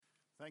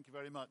Thank you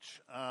very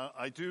much.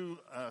 I do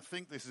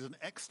think this is an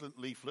excellent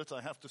leaflet, I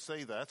have to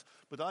say that,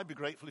 but I'd be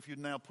grateful if you'd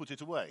now put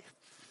it away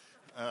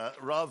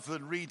rather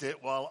than read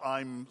it while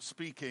I'm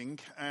speaking.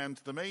 And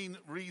the main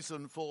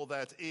reason for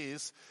that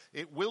is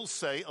it will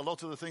say a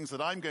lot of the things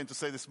that I'm going to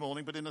say this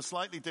morning, but in a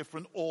slightly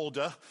different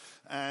order,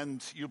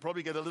 and you'll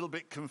probably get a little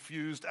bit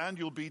confused and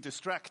you'll be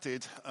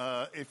distracted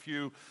if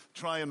you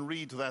try and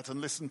read that and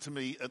listen to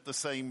me at the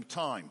same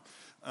time.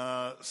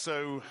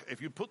 So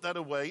if you put that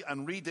away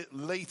and read it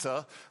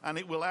later, and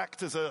it will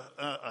act as a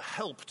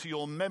help to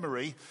your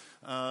memory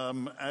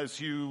as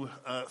you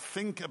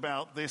think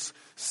about this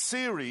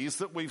series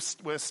that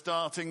we're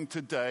starting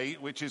today,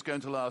 which is going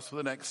to last for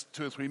the next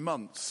 2 or 3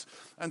 months.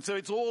 And so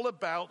it's all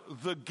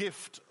about the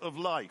gift of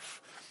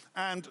life.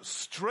 And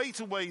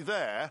straight away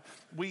there,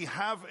 we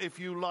have, if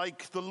you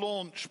like, the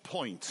launch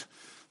point.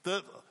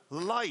 That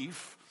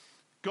life,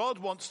 God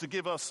wants to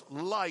give us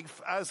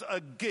life as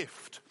a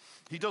gift.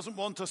 He doesn't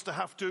want us to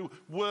have to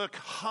work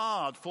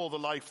hard for the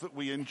life that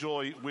we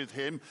enjoy with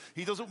him.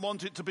 He doesn't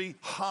want it to be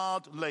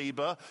hard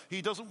labor.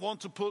 He doesn't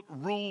want to put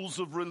rules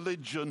of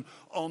religion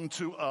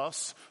onto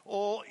us,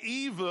 or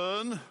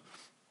even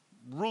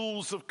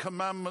rules of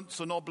commandments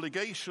and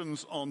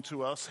obligations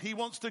onto us. He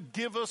wants to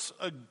give us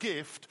a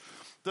gift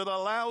that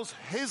allows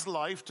his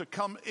life to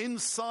come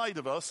inside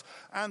of us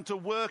and to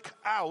work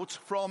out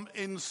from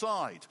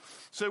inside.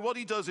 So what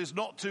he does is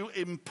not to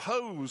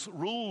impose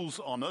rules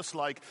on us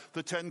like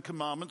the 10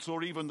 Commandments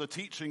or even the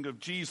teaching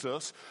of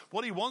Jesus.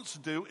 What he wants to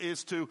do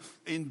is to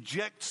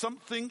inject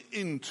something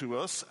into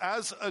us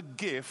as a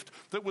gift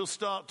that will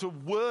start to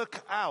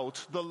work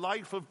out the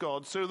life of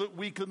God so that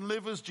we can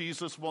live as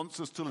Jesus wants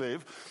us to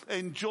live,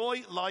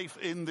 enjoy life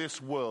in this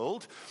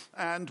world.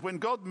 And when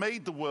God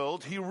made the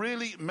world, he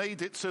really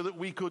made it so that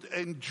we could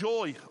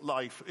enjoy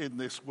life in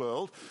this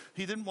world.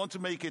 He didn't want to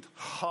make it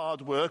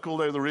hard work,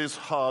 although there is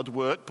hard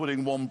work,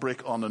 putting one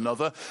brick on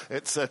another,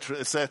 etc.,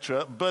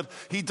 etc. But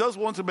he does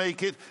want to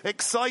make it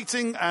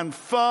exciting and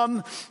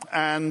fun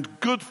and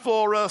good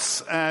for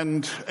us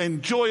and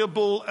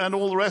enjoyable and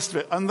all the rest of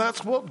it. And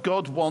that's what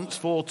God wants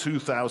for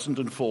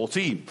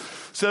 2014.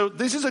 So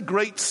this is a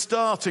great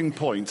starting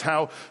point,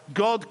 how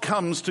God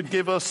comes to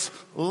give us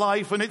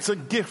life, and it's a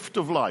gift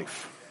of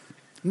life.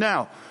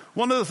 Now,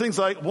 one of the things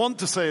I want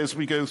to say as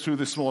we go through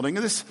this morning,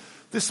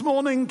 this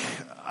morning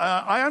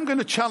I am going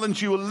to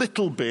challenge you a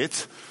little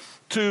bit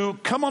to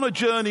come on a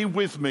journey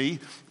with me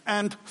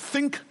and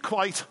think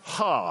quite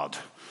hard.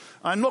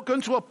 I'm not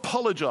going to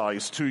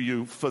apologize to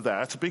you for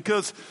that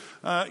because,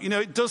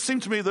 it does seem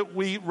to me that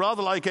we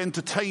rather like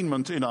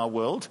entertainment in our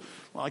world.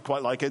 Well, I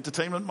quite like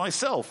entertainment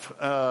myself.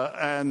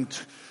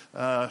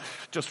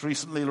 Just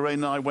recently, Lorraine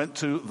and I went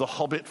to The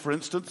Hobbit, for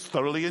instance,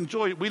 thoroughly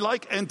enjoyed it. We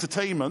like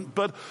entertainment,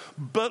 but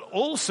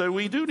also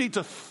we do need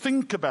to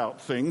think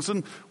about things,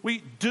 and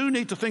we do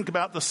need to think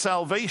about the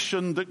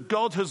salvation that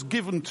God has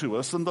given to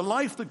us and the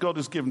life that God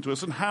has given to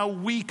us and how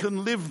we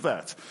can live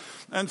that.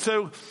 And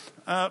so,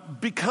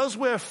 because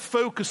we're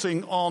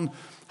focusing on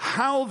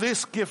how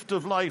this gift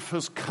of life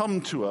has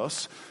come to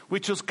us,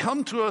 which has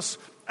come to us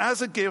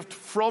as a gift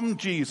from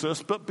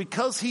Jesus, but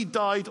because he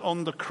died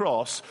on the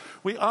cross,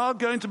 we are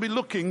going to be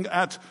looking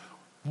at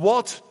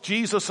what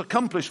Jesus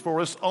accomplished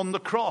for us on the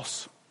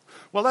cross.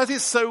 Well, that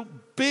is so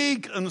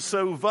big and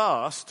so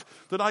vast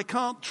that I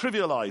can't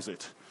trivialize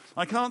it.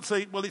 I can't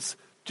say, well, it's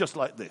just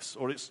like this,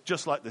 or it's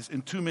just like this.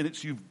 In 2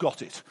 minutes, you've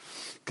got it.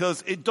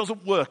 Because it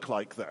doesn't work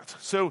like that.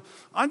 So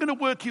I'm going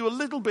to work you a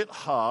little bit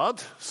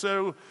hard,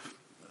 so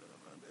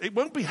it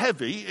won't be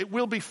heavy, it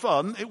will be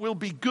fun, it will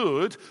be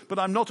good, but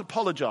I'm not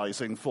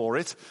apologizing for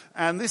it.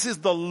 And this is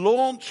the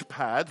launch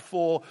pad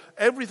for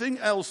everything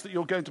else that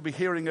you're going to be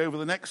hearing over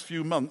the next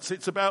few months.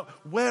 It's about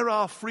where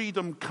our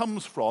freedom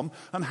comes from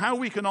and how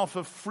we can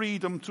offer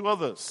freedom to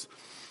others.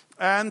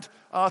 And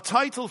our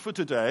title for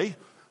today,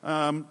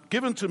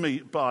 given to me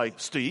by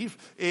Steve,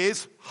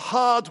 is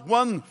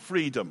Hard-Won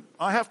Freedom.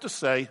 I have to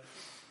say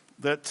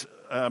that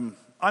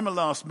I'm a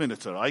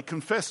last-minuter, I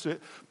confess to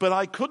it, but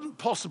I couldn't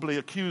possibly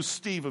accuse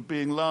Steve of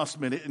being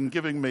last-minute in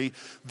giving me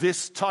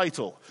this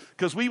title,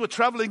 because we were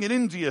traveling in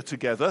India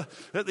together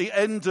at the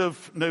end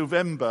of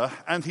November,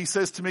 and he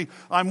says to me,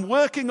 I'm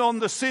working on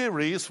the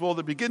series for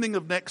the beginning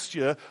of next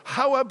year.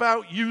 How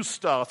about you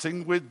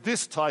starting with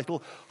this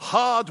title,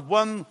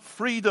 Hard-Won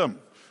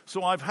Freedom?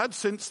 So I've had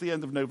since the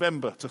end of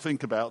November to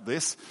think about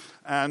this,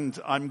 and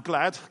I'm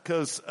glad,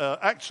 because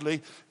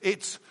actually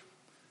it's,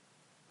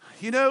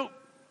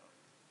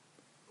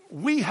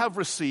 we have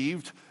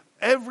received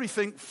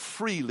everything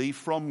freely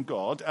from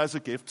God as a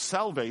gift: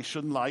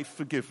 salvation, life,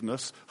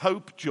 forgiveness,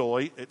 hope,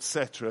 joy,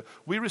 etc.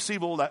 We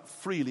receive all that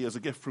freely as a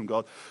gift from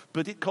God,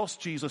 but it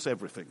cost Jesus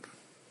everything.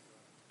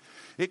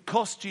 It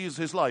cost Jesus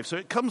his life. So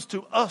it comes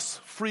to us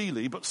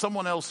freely, but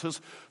someone else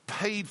has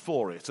paid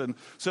for it. And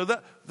so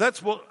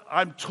that's what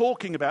I'm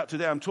talking about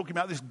today. I'm talking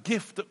about this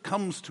gift that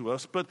comes to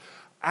us, but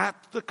at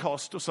the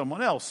cost of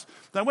someone else.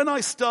 Now, when I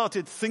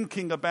started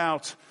thinking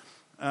about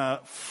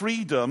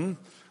freedom,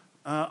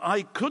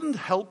 I couldn't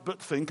help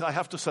but think, I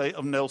have to say,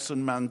 of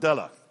Nelson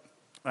Mandela.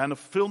 And a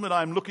film that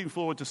I'm looking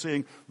forward to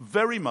seeing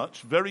very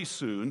much, very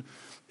soon,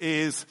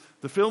 is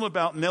the film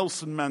about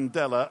Nelson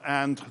Mandela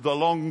and the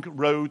long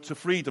road to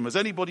freedom. Has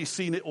anybody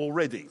seen it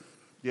already?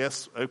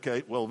 Yes?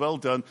 Okay, well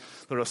done.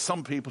 There are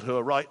some people who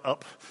are right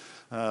up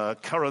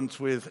current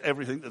with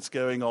everything that's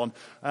going on.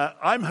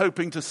 I'm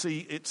hoping to see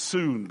it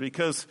soon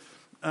because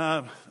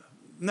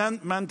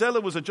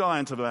Mandela was a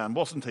giant of a man,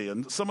 wasn't he?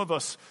 And some of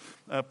us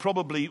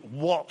probably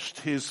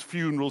watched his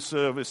funeral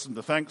service and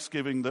the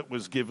Thanksgiving that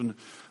was given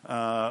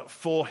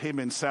for him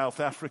in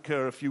South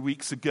Africa a few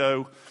weeks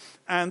ago.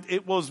 And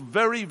it was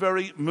very,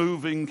 very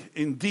moving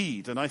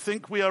indeed. And I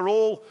think we are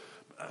all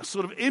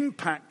sort of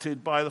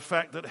impacted by the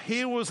fact that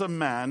here was a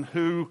man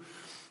who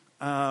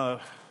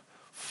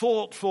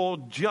fought for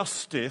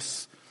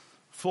justice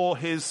for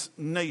his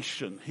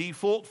nation. He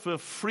fought for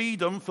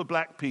freedom for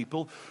black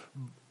people,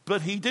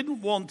 but he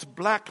didn't want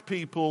black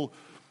people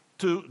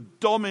to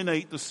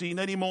dominate the scene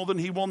any more than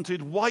he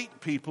wanted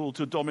white people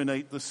to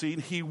dominate the scene.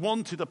 He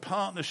wanted a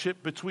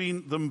partnership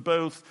between them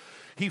both.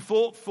 He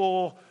fought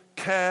for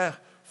care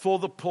for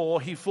the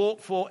poor. He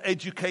fought for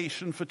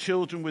education for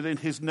children within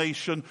his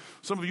nation.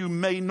 Some of you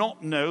may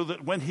not know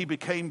that when he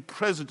became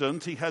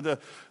president, he had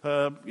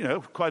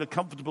quite a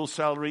comfortable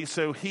salary,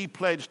 so he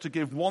pledged to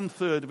give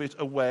 1/3 of it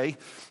away,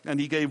 and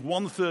he gave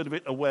 1/3 of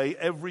it away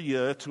every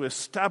year to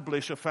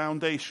establish a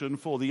foundation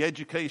for the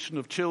education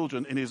of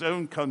children in his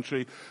own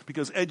country,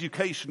 because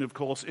education, of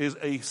course, is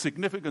a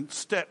significant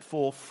step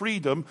for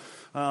freedom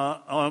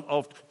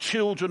of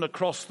children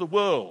across the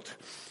world.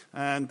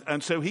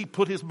 And so he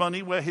put his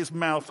money where his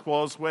mouth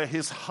was, where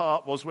his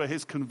heart was, where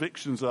his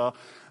convictions are.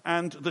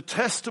 And the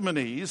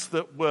testimonies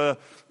that were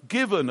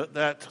given at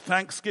that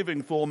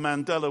Thanksgiving for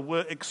Mandela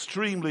were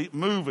extremely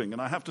moving.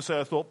 And I have to say,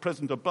 I thought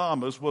President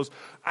Obama's was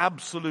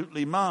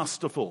absolutely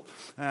masterful.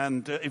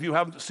 And if you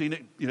haven't seen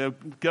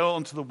it, go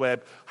onto the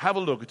web, have a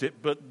look at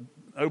it. But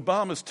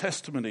Obama's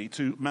testimony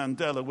to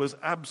Mandela was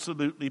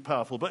absolutely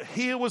powerful. But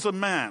here was a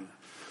man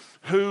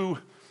who,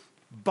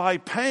 by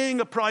paying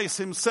a price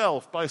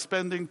himself, by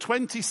spending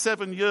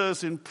 27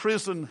 years in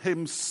prison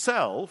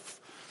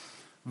himself,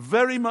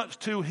 very much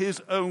to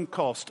his own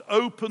cost,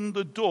 opened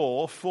the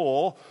door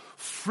for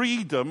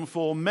freedom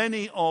for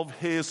many of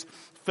his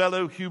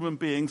fellow human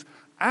beings,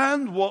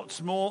 and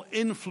what's more,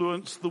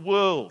 influenced the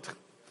world.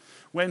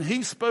 When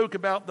he spoke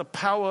about the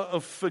power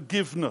of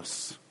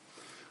forgiveness,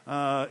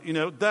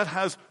 that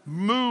has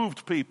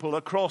moved people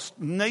across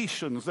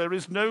nations. There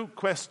is no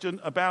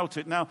question about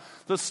it. Now,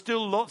 there's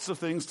still lots of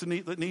things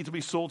that need to be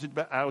sorted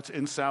out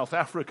in South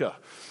Africa.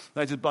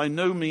 That is by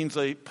no means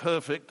a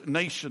perfect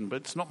nation, but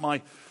it's not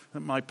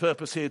my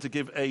purpose here to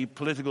give a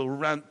political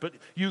rant. But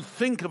you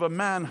think of a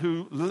man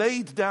who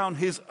laid down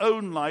his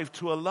own life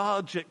to a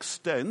large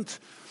extent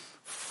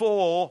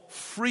for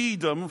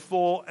freedom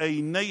for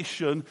a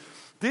nation.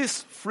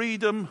 This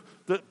freedom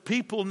that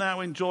people now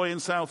enjoy in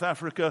South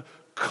Africa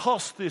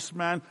cost this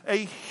man a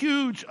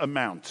huge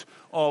amount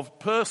of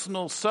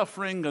personal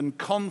suffering and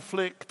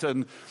conflict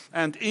and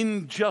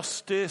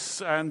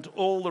injustice and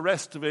all the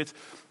rest of it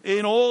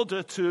in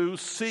order to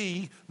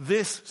see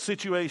this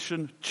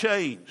situation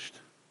changed.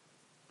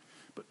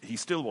 But he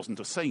still wasn't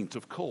a saint,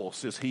 of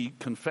course, as he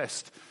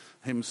confessed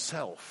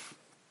himself.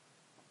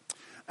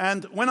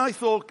 And when I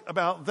thought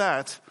about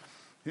that,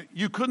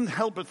 you couldn't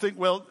help but think,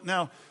 well,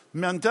 now,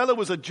 Mandela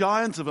was a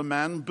giant of a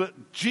man,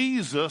 but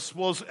Jesus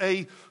was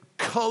a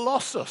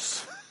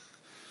colossus.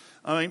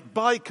 I mean,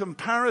 by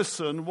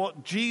comparison,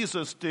 what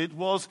Jesus did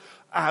was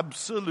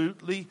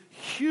absolutely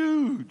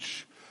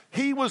huge.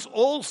 He was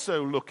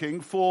also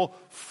looking for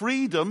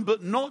freedom,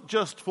 but not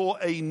just for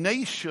a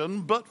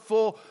nation, but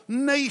for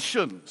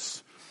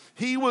nations.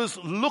 He was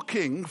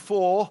looking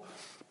for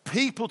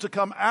people to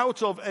come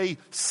out of a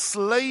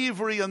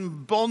slavery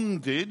and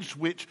bondage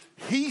which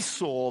he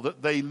saw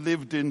that they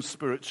lived in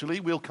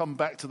spiritually. We'll come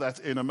back to that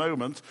in a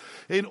moment,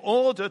 in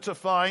order to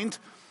find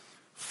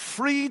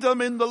freedom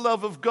in the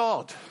love of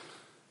God,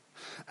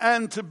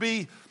 and to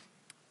be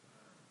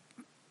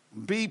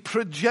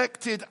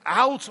projected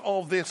out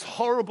of this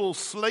horrible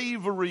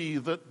slavery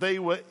that they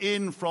were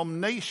in from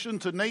nation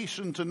to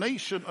nation to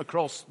nation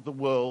across the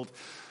world,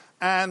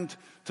 and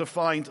to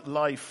find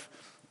life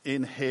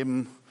in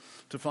him,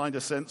 to find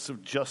a sense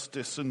of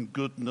justice and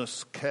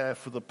goodness, care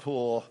for the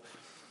poor.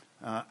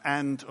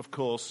 And, of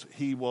course,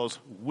 he was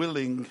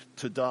willing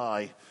to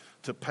die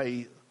to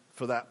pay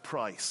for that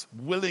price,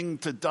 willing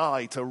to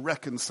die to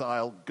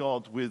reconcile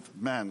God with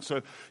man.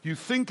 So you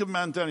think of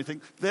Mandela, you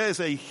think, there's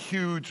a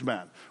huge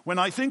man. When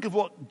I think of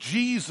what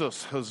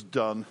Jesus has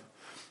done,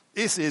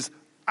 this is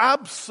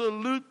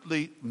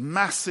absolutely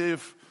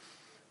massive,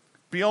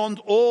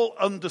 beyond all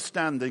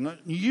understanding.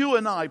 You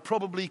and I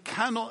probably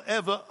cannot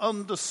ever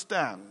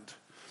understand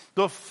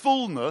the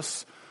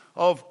fullness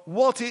of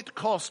what it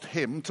cost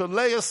him to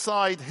lay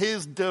aside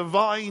his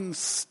divine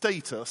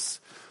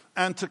status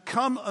and to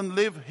come and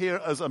live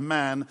here as a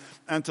man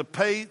and to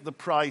pay the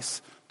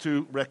price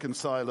to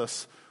reconcile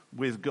us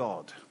with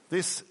God.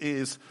 This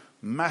is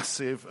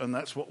massive, and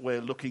that's what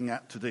we're looking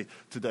at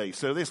today.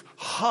 So this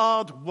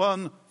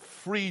hard-won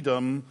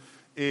freedom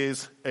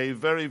is a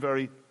very,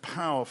 very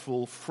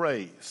powerful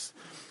phrase.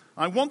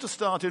 I want to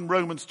start in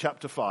Romans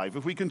chapter 5.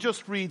 If we can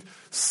just read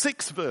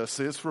 6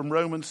 verses from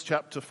Romans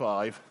chapter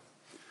 5.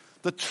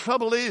 The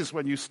trouble is,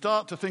 when you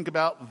start to think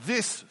about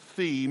this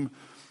theme,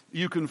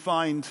 you can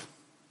find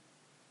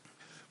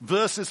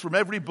verses from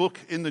every book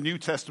in the New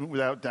Testament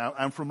without doubt,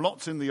 and from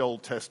lots in the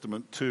Old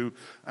Testament too.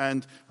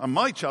 And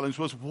my challenge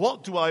was,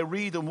 what do I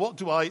read and what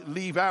do I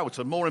leave out?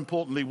 And more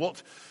importantly,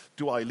 what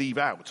do I leave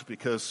out?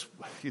 Because,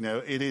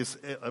 it is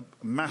a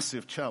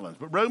massive challenge.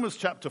 But Romans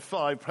chapter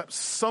 5 perhaps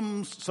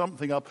sums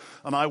something up,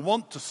 and I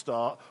want to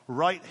start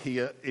right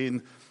here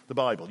in the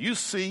Bible. You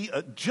see,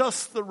 at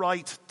just the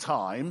right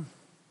time,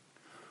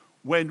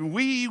 when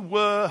we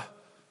were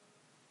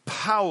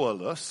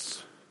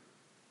powerless,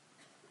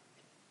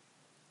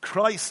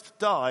 Christ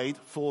died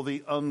for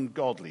the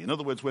ungodly. In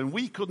other words, when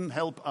we couldn't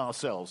help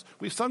ourselves.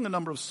 We've sung a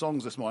number of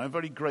songs this morning. I'm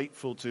very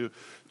grateful to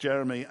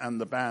Jeremy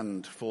and the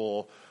band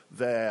for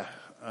their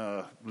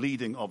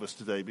leading of us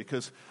today,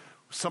 because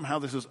somehow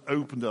this has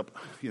opened up,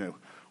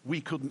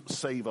 we couldn't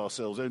save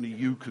ourselves. Only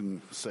you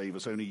can save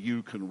us. Only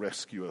you can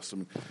rescue us.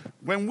 And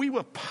when we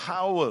were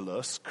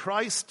powerless,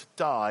 Christ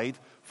died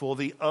for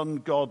the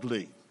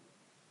ungodly.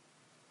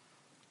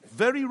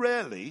 Very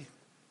rarely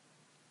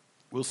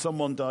will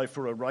someone die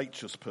for a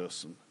righteous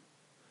person.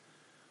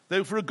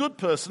 Though for a good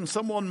person,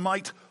 someone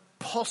might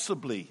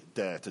possibly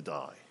dare to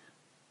die.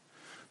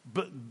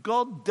 But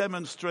God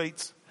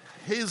demonstrates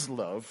his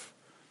love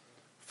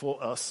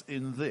for us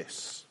in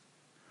this.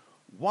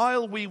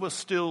 While we were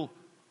still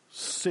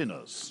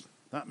sinners,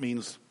 that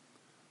means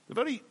the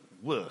very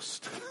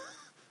worst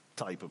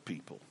type of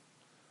people,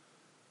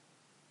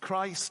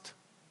 Christ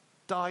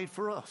died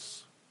for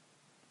us.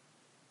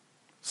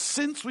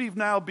 Since we've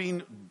now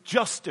been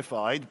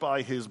justified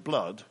by his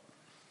blood,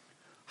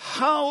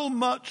 how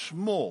much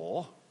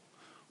more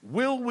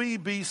will we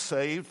be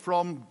saved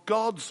from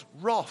God's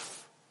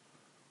wrath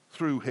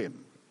through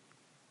him?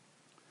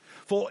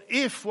 For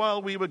if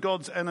while we were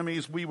God's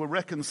enemies we were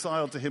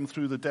reconciled to him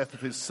through the death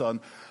of his Son,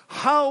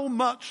 how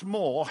much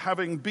more,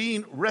 having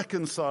been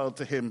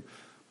reconciled,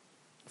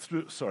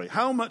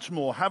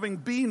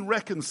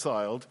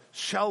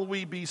 shall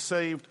we be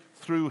saved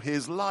through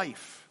his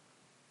life?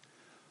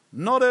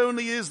 Not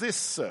only is this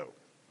so,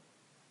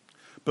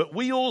 but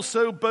we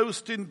also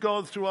boast in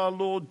God through our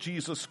Lord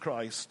Jesus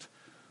Christ,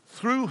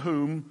 through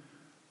whom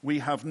we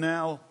have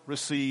now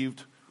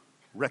received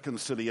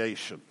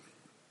reconciliation.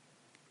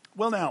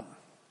 Well now,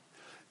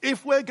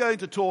 if we're going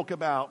to talk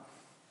about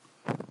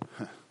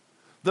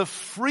the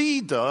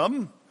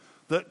freedom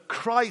that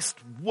Christ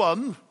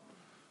won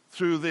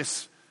through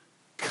this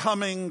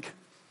coming,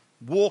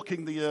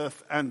 walking the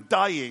earth and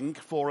dying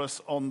for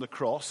us on the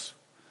cross,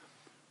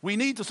 we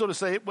need to sort of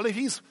say, well,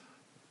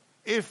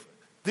 if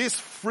this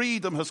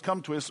freedom has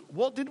come to us,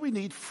 what did we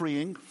need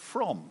freeing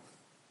from?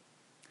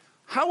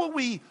 How are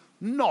we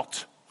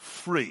not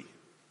free?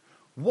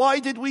 Why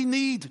did we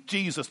need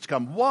Jesus to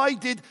come? Why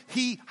did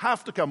he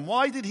have to come?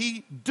 Why did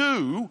he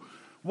do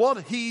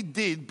what he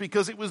did?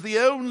 Because it was the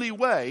only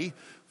way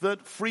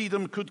that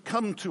freedom could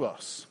come to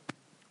us.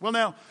 Well,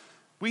 now,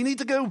 we need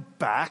to go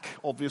back,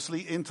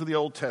 obviously, into the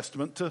Old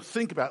Testament to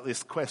think about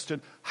this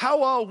question.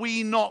 How are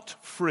we not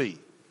free?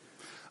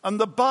 And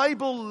the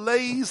Bible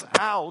lays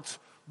out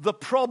the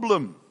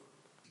problem.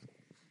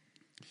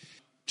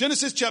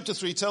 Genesis chapter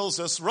 3 tells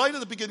us right at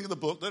the beginning of the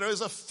book that there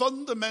is a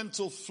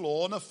fundamental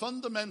flaw and a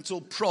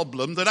fundamental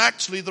problem that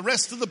actually the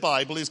rest of the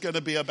Bible is going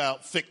to be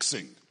about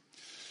fixing.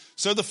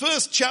 So the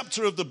first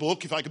chapter of the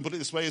book, if I can put it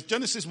this way, is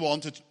Genesis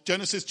 1 to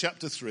Genesis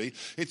chapter 3.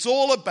 It's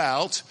all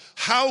about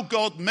how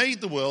God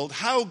made the world,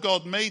 how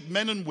God made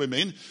men and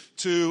women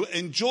to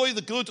enjoy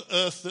the good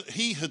earth that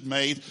he had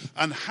made,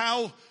 and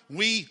how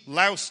we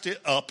loused it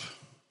up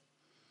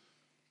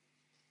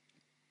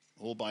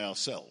all by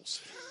ourselves.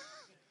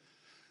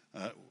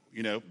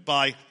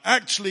 By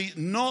actually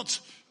not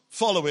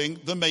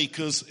following the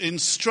Maker's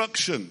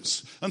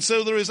instructions. And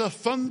so there is a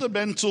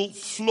fundamental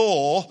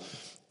flaw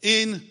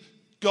in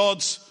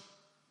God's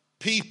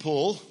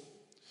people.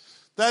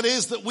 That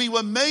is that we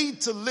were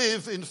made to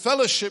live in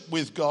fellowship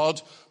with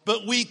God,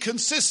 but we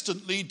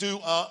consistently do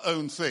our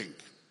own thing.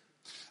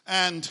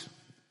 And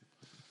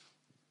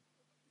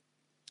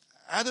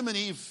Adam and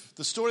Eve,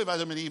 the story of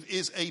Adam and Eve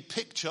is a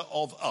picture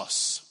of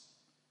us.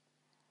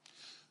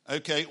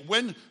 Okay,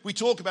 when we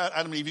talk about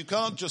Adam and Eve, you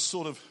can't just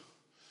sort of,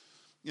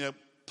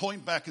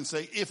 point back and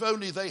say, if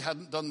only they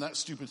hadn't done that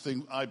stupid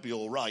thing, I'd be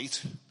all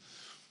right.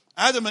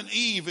 Adam and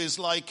Eve is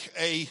like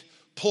a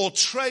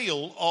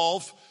portrayal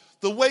of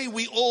the way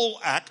we all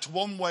act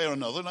one way or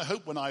another. And I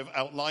hope when I've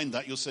outlined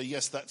that, you'll say,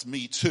 yes, that's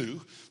me too.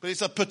 But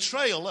it's a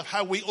portrayal of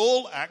how we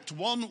all act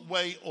one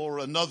way or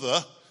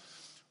another,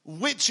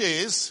 which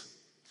is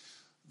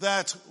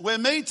that we're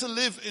made to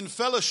live in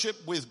fellowship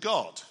with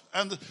God.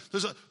 And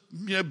there's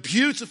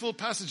beautiful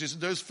passages in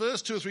those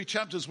first 2 or 3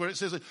 chapters where it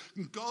says that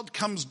God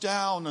comes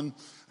down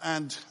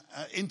and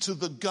into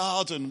the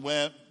garden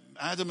where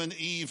Adam and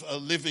Eve are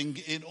living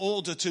in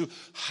order to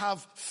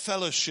have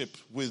fellowship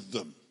with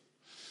them.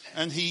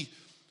 And he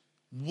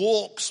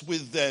walks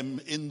with them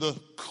in the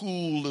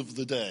cool of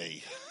the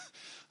day.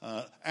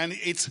 And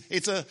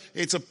it's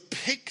a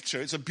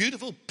picture, it's a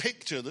beautiful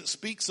picture that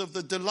speaks of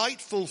the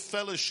delightful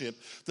fellowship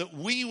that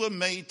we were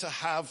made to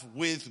have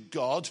with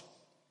God.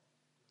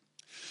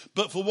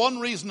 But for one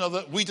reason or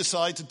another, we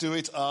decide to do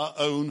it our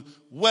own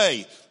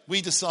way.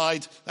 We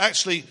decide,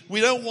 actually,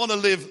 we don't want to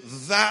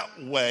live that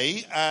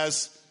way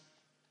as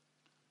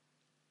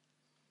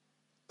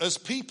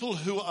people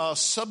who are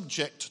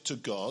subject to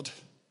God.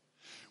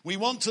 We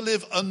want to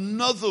live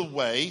another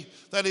way,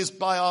 that is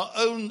by our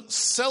own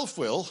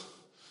self-will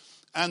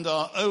and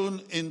our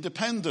own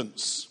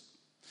independence.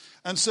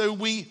 And so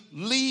we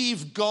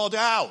leave God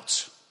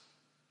out.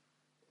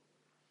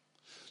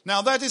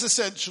 Now that is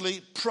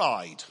essentially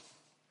pride.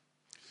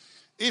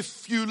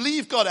 If you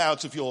leave God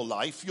out of your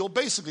life, you're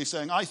basically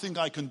saying, I think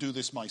I can do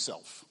this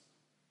myself.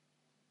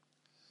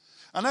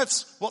 And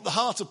that's what the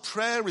heart of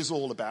prayer is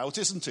all about,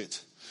 isn't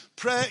it?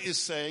 Prayer is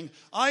saying,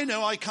 I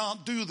know I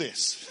can't do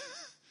this.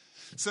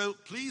 So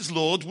please,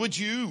 Lord, would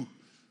you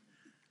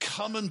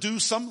come and do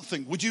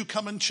something? Would you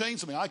come and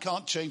change something? I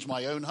can't change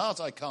my own heart.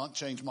 I can't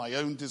change my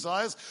own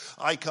desires.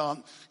 I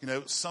can't,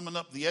 summon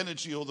up the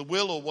energy or the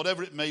will or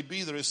whatever it may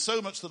be. There is so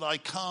much that I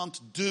can't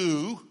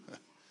do.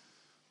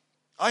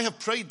 I have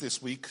prayed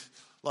this week,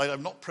 like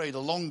I've not prayed a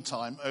long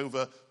time,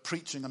 over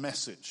preaching a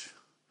message.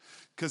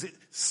 Because it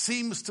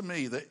seems to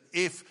me that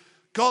if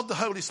God the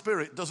Holy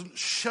Spirit doesn't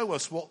show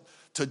us what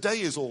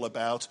today is all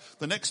about,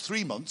 the next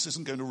 3 months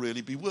isn't going to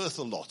really be worth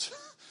a lot.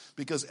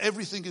 Because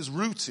everything is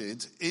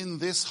rooted in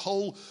this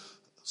whole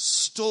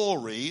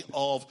story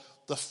of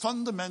the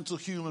fundamental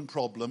human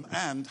problem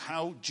and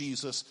how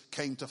Jesus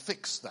came to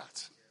fix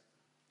that.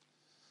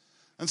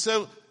 And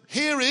so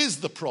here is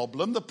the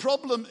problem. The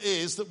problem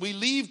is that we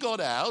leave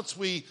God out.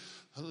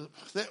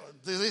 There's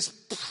this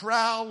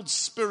proud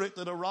spirit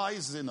that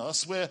arises in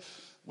us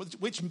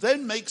which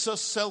then makes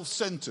us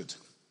self-centered.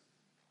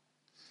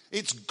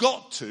 It's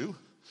got to.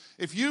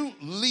 If you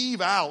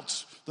leave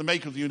out the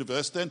maker of the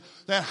universe, then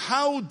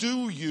how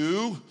do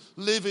you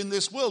live in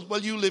this world?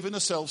 Well, you live in a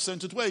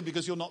self-centered way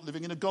because you're not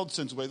living in a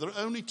God-centered way. There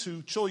are only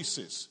two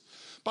choices.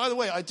 By the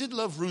way, I did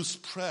love Ruth's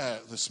prayer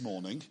this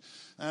morning,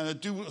 and I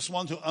do just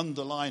want to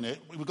underline it.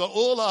 We've got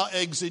all our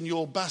eggs in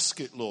your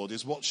basket, Lord,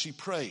 is what she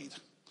prayed.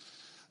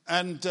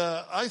 And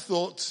I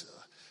thought,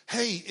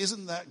 hey,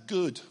 isn't that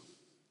good?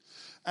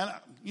 And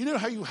you know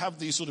how you have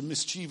these sort of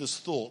mischievous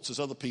thoughts as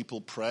other people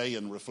pray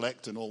and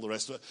reflect and all the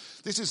rest of it?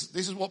 This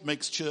is what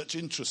makes church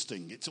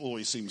interesting, it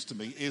always seems to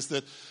me, is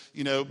that,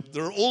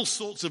 there are all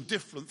sorts of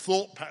different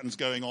thought patterns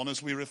going on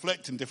as we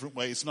reflect in different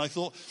ways. And I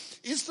thought,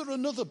 is there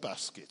another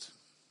basket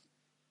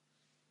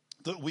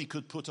that we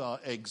could put our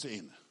eggs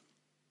in?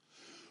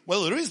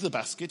 Well, there is the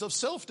basket of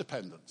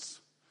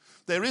self-dependence.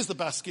 There is the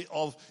basket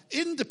of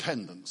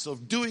independence,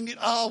 of doing it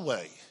our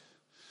way.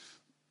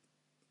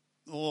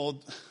 Or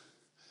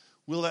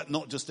will that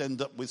not just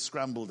end up with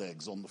scrambled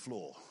eggs on the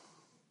floor?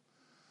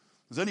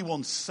 There's only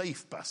one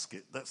safe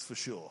basket, that's for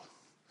sure.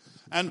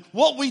 And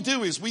what we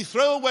do is we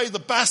throw away the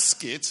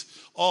basket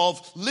of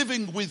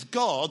living with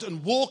God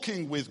and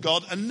walking with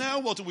God, and now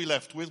what are we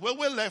left with? Well,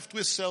 we're left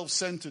with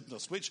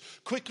self-centeredness, which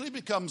quickly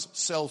becomes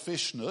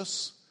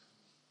selfishness,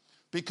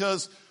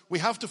 because we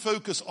have to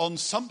focus on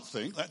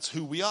something. That's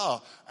who we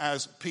are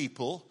as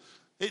people.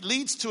 It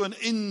leads to an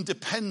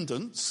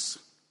independence,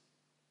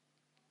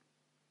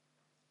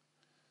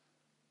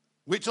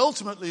 which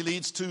ultimately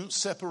leads to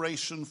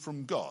separation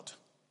from God.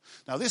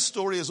 Now, this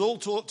story is all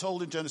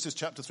told in Genesis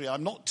chapter 3.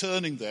 I'm not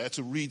turning there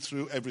to read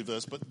through every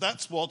verse, but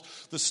that's what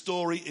the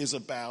story is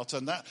about.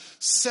 And that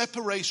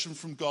separation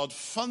from God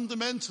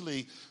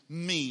fundamentally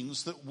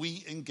means that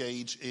we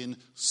engage in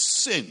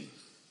sin.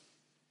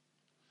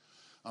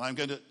 And I'm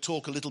going to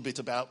talk a little bit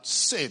about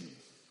sin.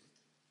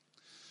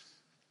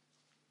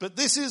 But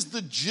this is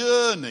the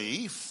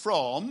journey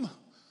from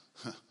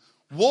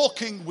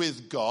walking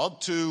with God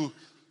to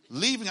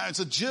leaving out. It's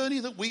a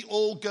journey that we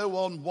all go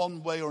on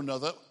one way or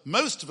another.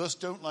 Most of us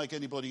don't like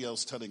anybody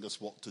else telling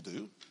us what to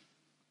do.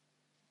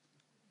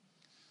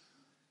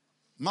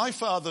 My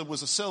father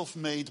was a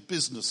self-made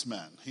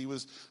businessman. He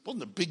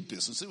wasn't a big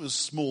business, it was a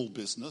small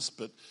business,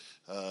 but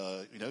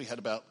he had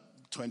about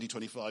 20,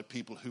 25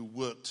 people who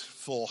worked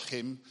for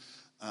him.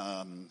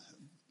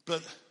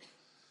 But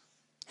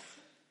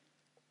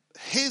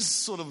his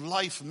sort of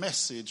life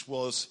message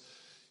was,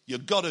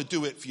 you've got to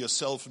do it for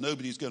yourself,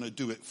 nobody's going to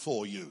do it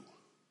for you.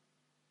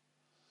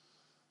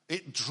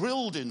 It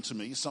drilled into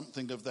me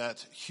something of that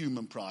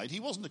human pride.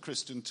 He wasn't a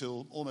Christian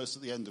till almost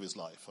at the end of his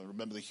life. I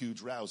remember the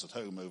huge rows at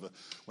home over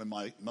when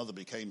my mother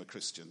became a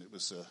Christian. It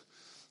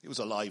was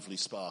a lively,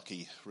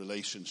 sparky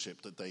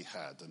relationship that they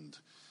had, and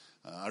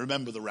I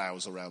remember the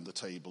rows around the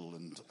table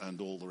and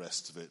all the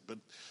rest of it.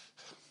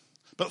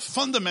 But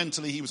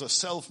fundamentally, he was a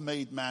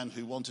self-made man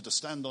who wanted to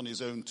stand on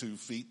his own 2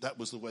 feet. That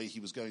was the way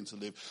he was going to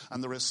live.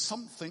 And there is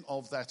something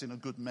of that in a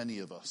good many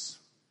of us.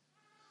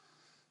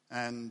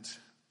 And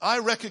I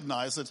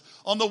recognize that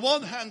on the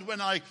one hand,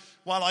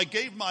 while I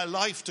gave my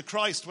life to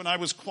Christ when I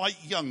was quite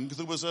young,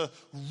 there was a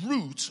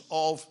root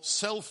of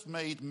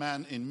self-made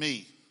man in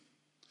me.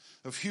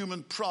 of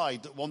human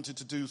pride that wanted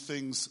to do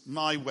things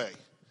my way.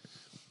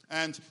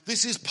 And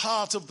this is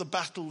part of the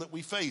battle that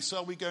we face.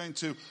 Are we going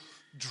to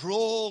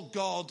draw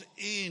God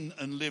in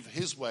and live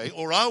his way,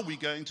 or are we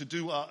going to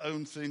do our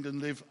own thing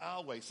and live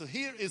our way? So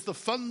here is the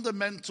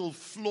fundamental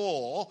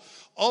flaw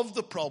of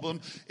the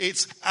problem.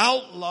 It's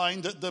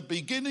outlined at the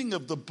beginning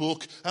of the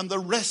book, and the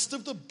rest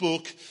of the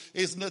book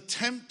is an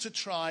attempt to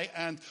try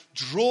and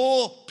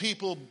draw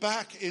people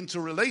back into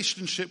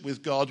relationship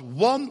with God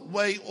one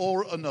way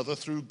or another,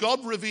 through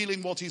God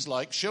revealing what he's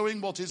like, showing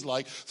what he's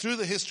like, through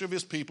the history of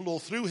his people, or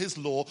through his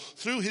law,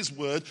 through his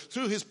word,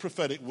 through his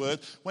prophetic word,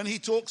 when he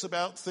talks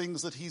about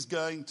things that he's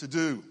going to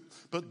do.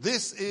 But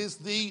this is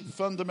the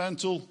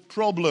fundamental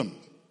problem.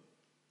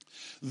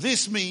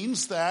 This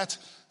means that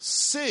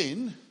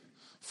sin,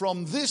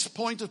 from this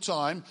point of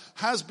time,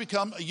 has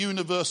become a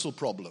universal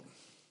problem.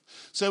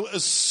 So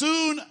as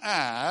soon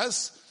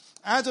as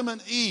Adam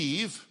and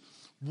Eve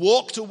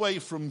walked away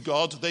from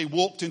God, they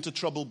walked into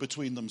trouble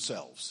between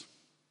themselves.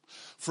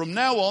 From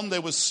now on, there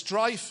was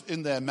strife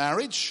in their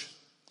marriage,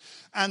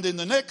 and in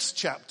the next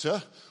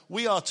chapter,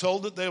 we are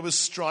told that there was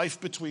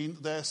strife between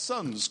their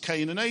sons,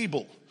 Cain and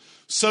Abel.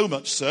 So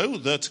much so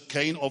that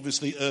Cain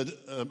obviously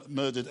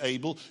murdered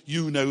Abel.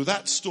 You know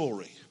that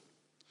story.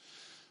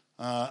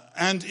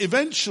 And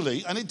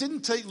eventually, and it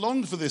didn't take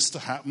long for this to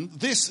happen,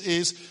 this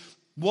is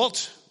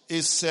what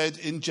is said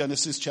in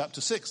Genesis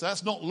chapter 6.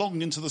 That's not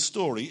long into the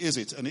story, is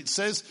it? And it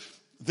says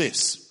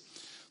this: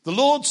 "The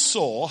Lord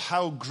saw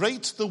how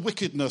great the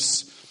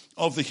wickedness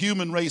of the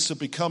human race had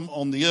become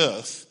on the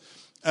earth,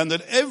 and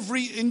that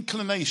every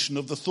inclination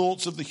of the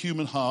thoughts of the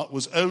human heart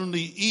was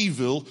only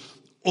evil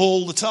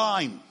all the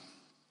time.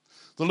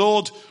 The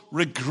Lord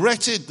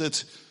regretted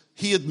that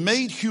he had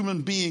made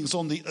human beings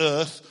on the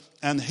earth,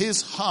 and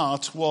his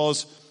heart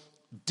was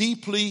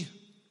deeply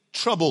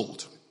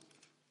troubled."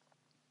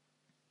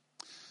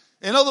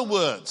 In other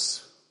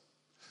words,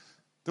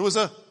 there was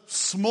a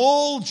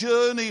small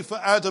journey for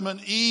Adam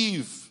and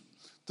Eve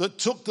that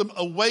took them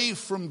away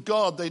from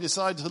God. They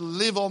decided to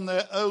live on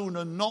their own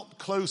and not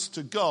close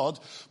to God.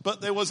 But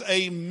there was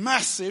a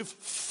massive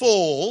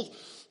fall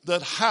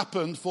that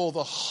happened for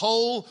the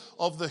whole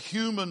of the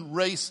human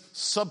race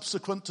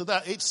subsequent to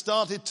that. It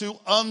started to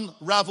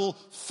unravel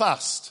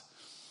fast.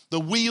 The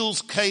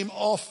wheels came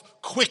off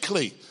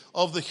quickly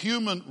of the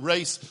human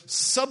race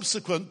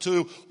subsequent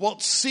to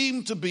what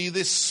seemed to be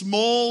this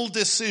small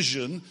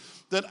decision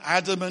that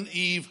Adam and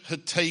Eve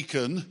had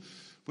taken,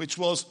 which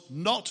was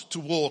not to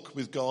walk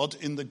with God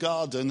in the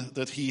garden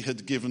that he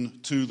had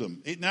given to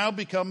them. It now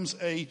becomes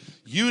a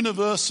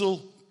universal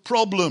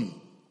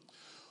problem.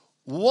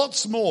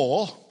 What's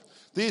more,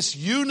 this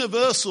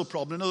universal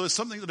problem, in other words,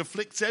 something that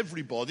afflicts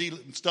everybody,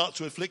 starts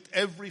to afflict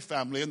every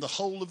family and the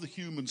whole of the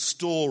human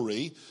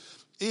story,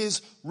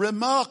 is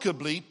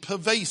remarkably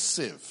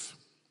pervasive.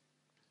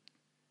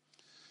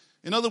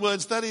 In other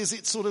words, that is,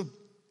 it sort of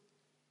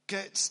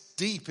gets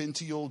deep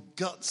into your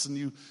guts and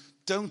you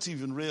don't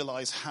even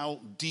realize how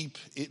deep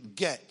it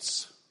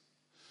gets.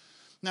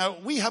 Now,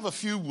 we have a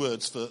few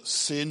words for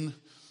sin,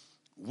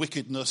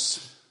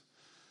 wickedness,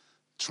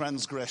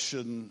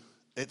 transgression,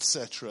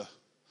 etc.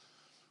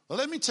 Well,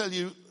 let me tell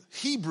you,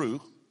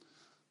 Hebrew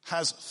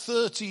has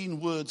 13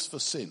 words for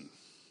sin.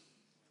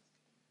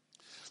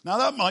 Now,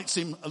 that might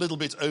seem a little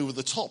bit over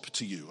the top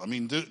to you. I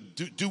mean,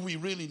 do we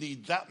really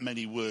need that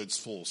many words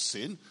for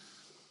sin?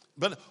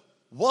 But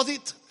what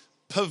it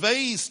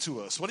purveys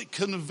to us, what it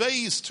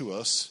conveys to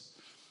us,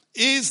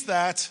 is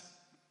that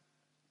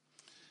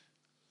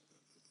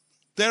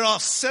there are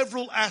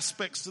several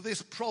aspects to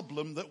this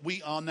problem that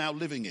we are now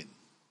living in.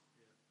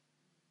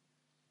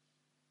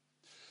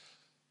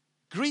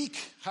 Greek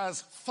has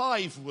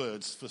 5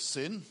 words for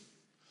sin,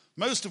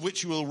 most of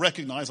which you will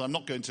recognize. I'm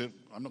not going to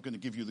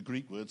give you the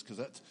Greek words because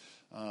that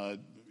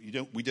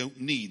we don't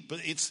need.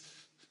 But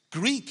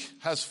Greek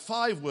has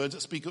 5 words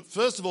that speak,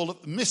 first of all,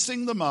 of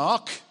missing the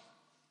mark,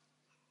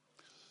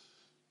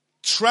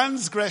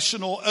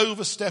 transgression or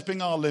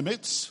overstepping our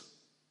limits,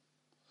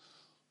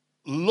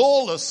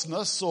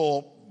 lawlessness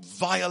or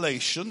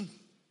violation,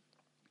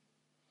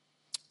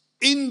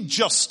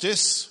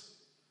 injustice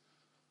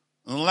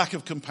and lack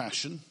of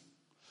compassion,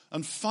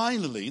 and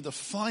finally, the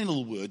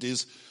final word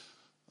is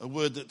a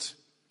word that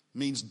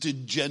means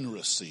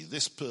degeneracy.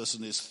 This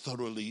person is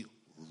thoroughly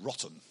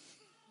rotten.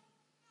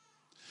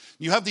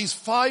 You have these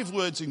 5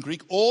 words in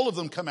Greek. All of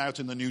them come out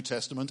in the New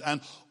Testament,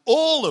 and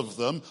all of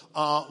them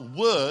are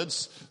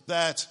words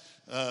that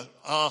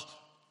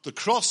the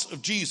cross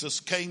of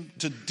Jesus came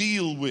to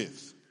deal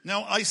with.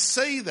 Now, I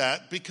say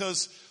that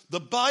because the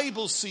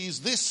Bible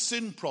sees this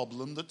sin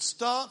problem that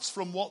starts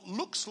from what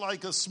looks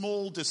like a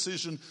small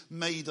decision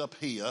made up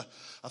here.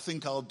 I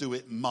think I'll do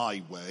it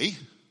my way.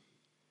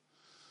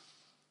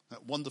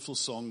 That wonderful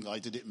song, I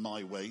Did It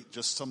My Way,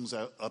 just sums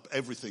up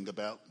everything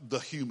about the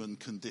human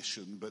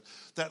condition. But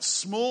that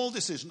small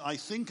decision, I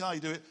think I'll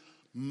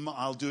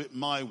do it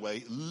my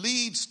way,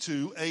 leads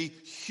to a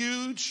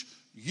huge,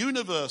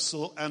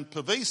 universal and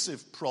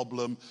pervasive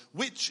problem,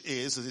 which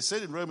is, as it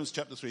said in Romans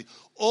chapter 3,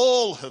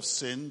 all have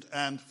sinned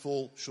and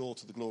fall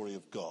short of the glory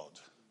of God.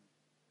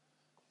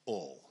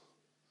 all.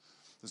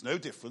 There's no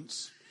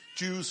difference.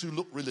 Jews who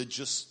look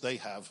religious, they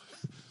have.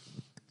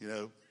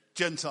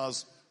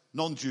 Gentiles,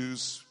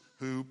 non-Jews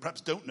who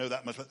perhaps don't know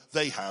that much, but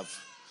they have.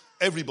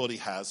 Everybody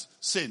has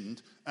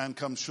sinned and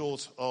come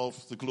short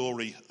of the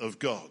glory of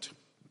God.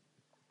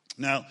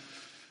 Now,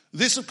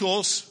 this, of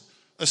course,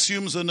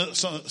 assumes a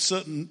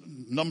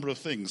certain number of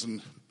things,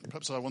 and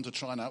perhaps I want to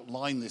try and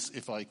outline this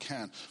if I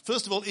can.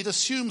 First of all, it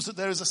assumes that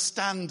there is a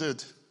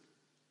standard.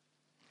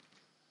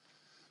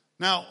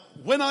 Now,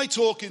 when I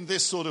talk in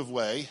this sort of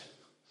way,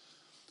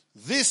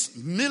 this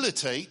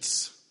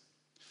militates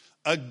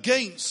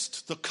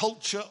against the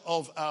culture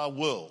of our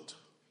world,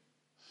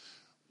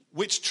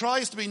 which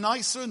tries to be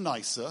nicer and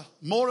nicer,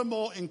 more and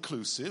more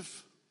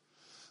inclusive,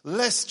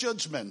 less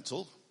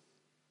judgmental,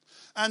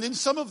 and in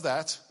some of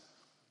that,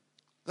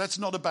 that's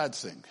not a bad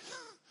thing.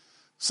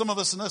 Some of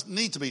us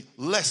need to be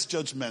less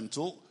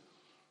judgmental,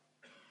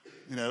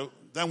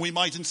 than we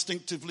might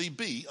instinctively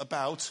be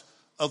about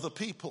other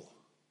people.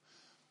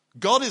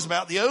 God is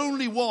about the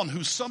only one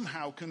who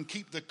somehow can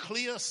keep the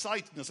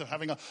clear-sightedness of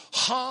having a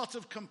heart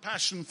of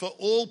compassion for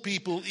all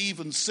people,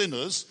 even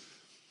sinners,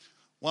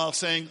 while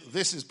saying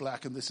this is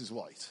black and this is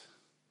white.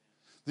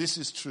 This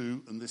is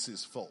true and this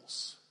is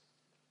false.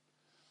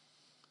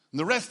 And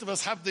the rest of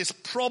us have this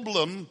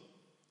problem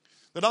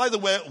that either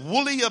we're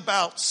woolly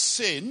about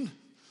sin,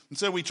 and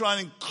so we try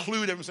and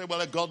include everyone and say,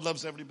 well, God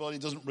loves everybody,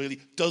 doesn't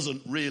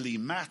really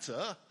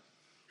matter,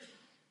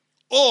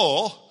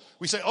 or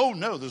we say, oh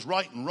no, there's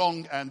right and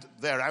wrong and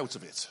they're out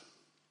of it.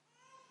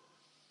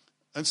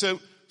 And so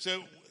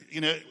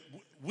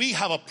we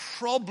have a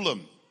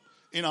problem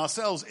in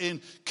ourselves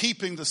in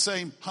keeping the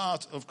same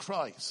heart of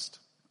Christ.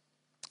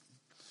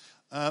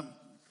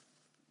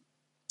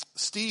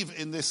 Steve,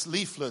 in this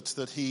leaflet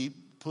that he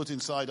put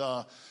inside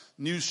our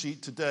news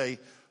sheet today,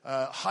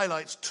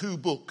 highlights 2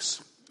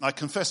 books. I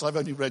confess I've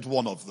only read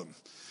one of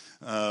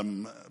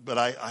them, but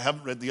I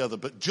haven't read the other.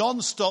 But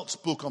John Stott's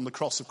book on the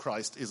cross of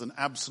Christ is an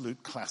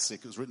absolute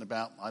classic. It was written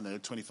about,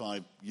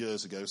 25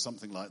 years ago,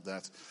 something like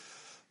that.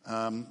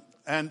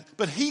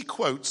 But he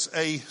quotes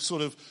a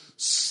sort of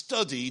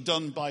study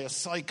done by a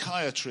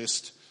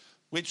psychiatrist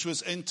which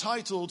was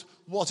entitled,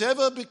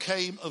 Whatever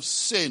Became of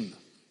Sin?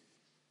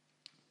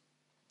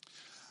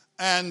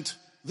 And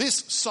this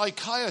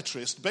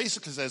psychiatrist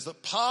basically says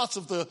that part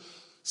of the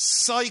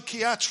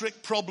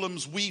psychiatric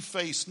problems we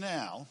face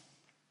now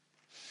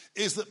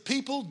is that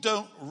people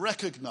don't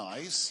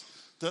recognize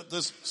that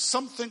there's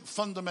something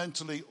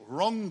fundamentally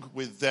wrong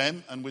with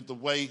them and with the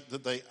way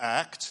that they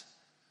act,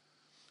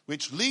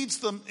 which leads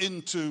them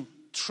into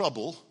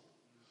trouble.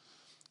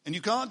 And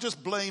you can't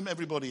just blame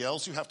everybody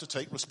else. You have to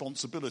take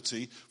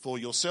responsibility for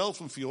yourself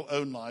and for your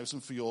own lives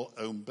and for your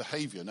own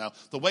behavior. Now,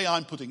 the way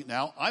I'm putting it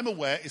now, I'm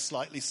aware is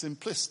slightly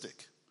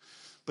simplistic.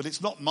 But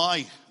it's not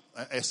my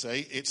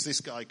essay. It's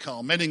this guy,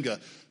 Carl Menninger,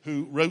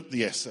 who wrote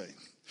the essay.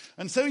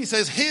 And so he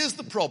says, here's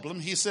the problem.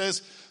 He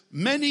says,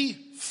 many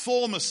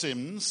former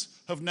sins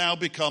have now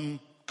become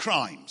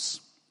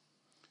crimes.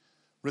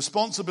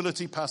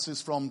 Responsibility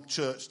passes from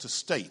church to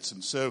state.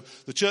 And so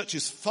the church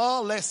is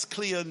far less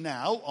clear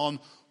now on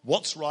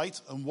what's right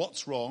and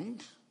what's wrong,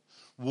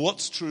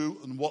 what's true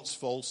and what's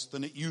false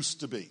than it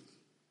used to be.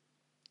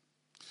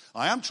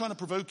 I am trying to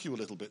provoke you a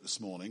little bit this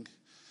morning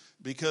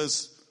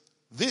because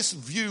this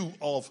view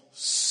of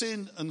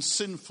sin and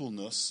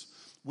sinfulness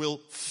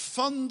will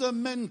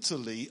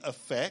fundamentally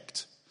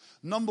affect,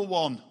 number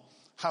one,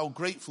 how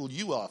grateful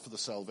you are for the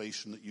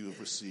salvation that you have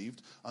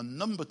received, and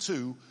number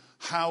two,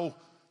 how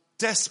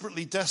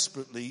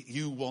desperately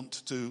you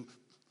want to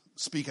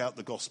speak out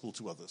the gospel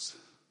to others.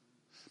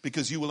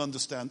 Because you will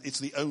understand it's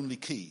the only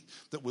key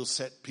that will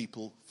set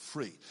people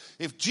free.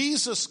 If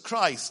Jesus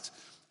Christ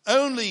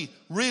only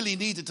really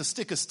needed to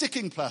stick a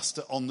sticking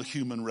plaster on the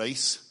human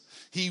race,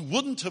 he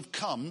wouldn't have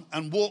come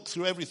and walked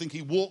through everything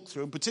he walked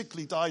through, and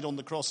particularly died on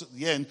the cross at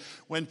the end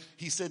when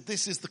he said,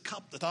 this is the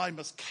cup that I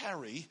must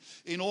carry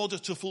in order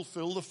to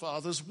fulfill the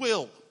Father's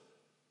will.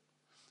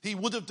 He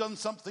would have done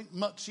something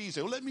much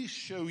easier. Well, let me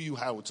show you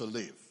how to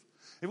live.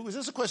 If it was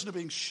just a question of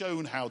being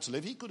shown how to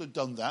live, he could have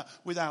done that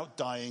without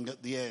dying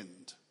at the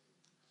end.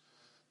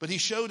 But he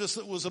showed us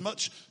that it was a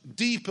much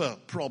deeper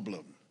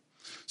problem.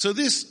 So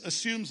this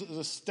assumes that there's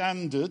a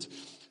standard.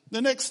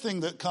 The next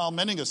thing that Carl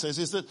Menninger says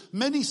is that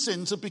many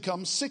sins have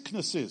become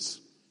sicknesses.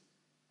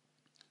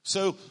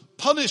 So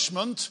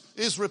punishment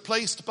is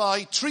replaced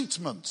by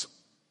treatment.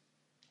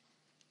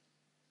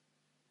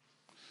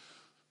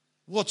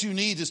 What you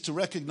need is to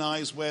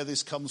recognize where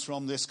this comes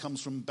from. This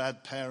comes from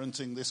bad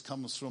parenting. This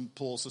comes from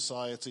poor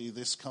society.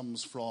 This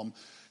comes from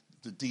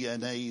the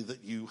DNA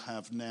that you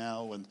have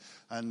now.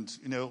 And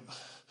you know,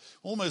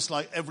 almost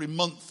like every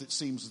month it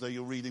seems as though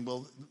you're reading,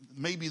 well,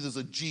 maybe there's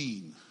a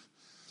gene.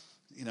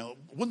 You know,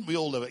 wouldn't we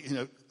all know it? You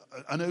know,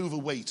 an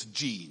overweight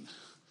gene.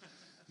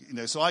 You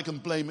know, so I can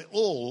blame it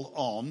all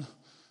on,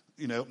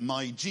 you know,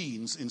 my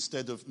genes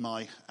instead of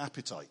my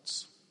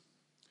appetites.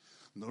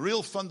 And the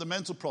real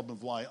fundamental problem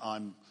of why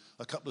I'm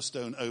a couple of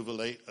stone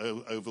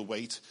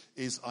overweight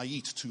is I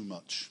eat too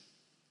much.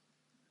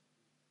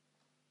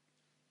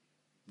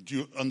 Do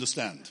you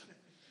understand?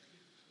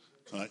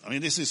 Right? I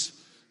mean, this is...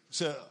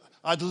 So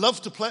I'd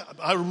love to play...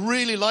 I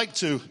really like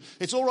to...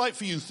 It's all right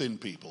for you thin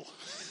people.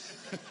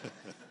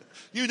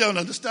 You don't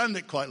understand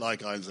it quite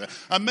like I understand.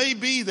 And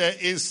maybe there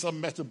is some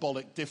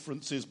metabolic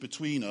differences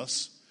between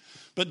us,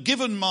 but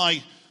given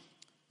my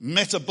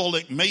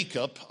metabolic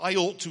makeup, I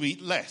ought to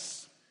eat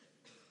less.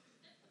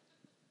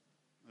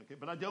 Okay,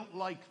 but I don't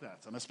like that,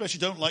 and I especially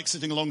don't like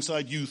sitting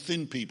alongside you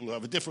thin people who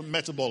have a different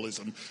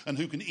metabolism and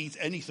who can eat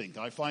anything.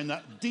 I find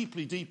that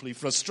deeply, deeply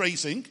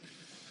frustrating,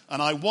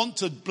 and I want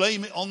to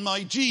blame it on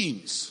my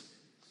genes.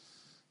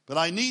 But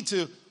I need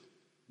to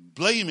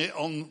blame it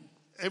on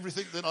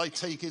everything that I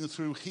take in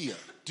through here.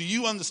 Do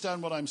you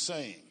understand what I'm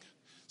saying?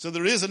 So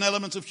there is an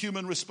element of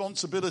human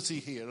responsibility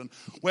here, and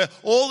we're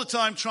all the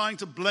time trying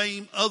to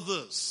blame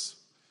others.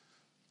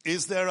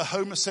 Is there a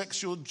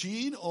homosexual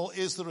gene, or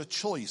is there a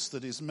choice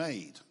that is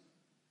made?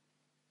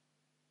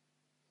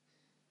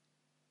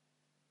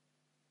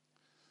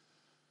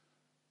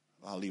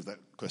 I'll leave that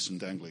question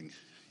dangling.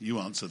 You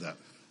answer that.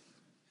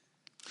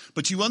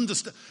 But you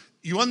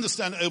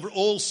understand over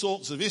all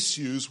sorts of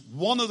issues,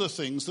 one of the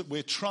things that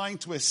we're trying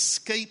to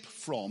escape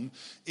from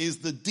is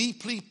the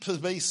deeply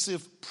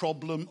pervasive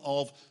problem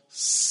of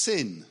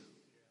sin.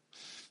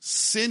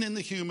 Sin in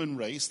the human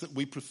race, that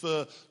we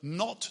prefer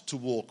not to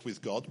walk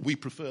with God, we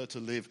prefer to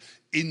live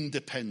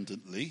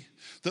independently,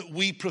 that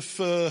we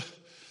prefer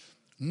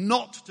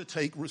not to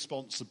take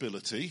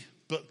responsibility,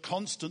 but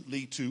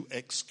constantly to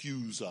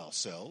excuse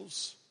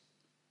ourselves.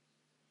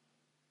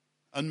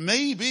 And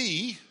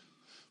maybe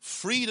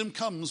freedom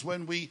comes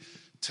when we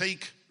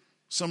take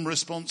some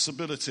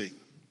responsibility.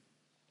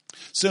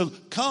 So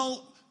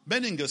Carl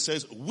Menninger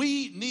says,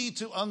 we need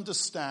to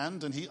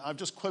understand, and I've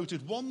just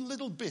quoted one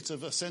little bit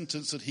of a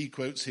sentence that he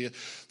quotes here,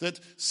 that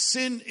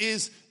sin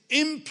is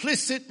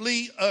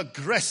implicitly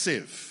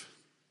aggressive.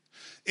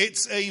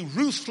 It's a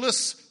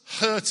ruthless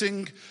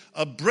hurting,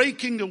 a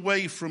breaking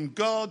away from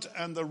God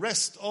and the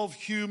rest of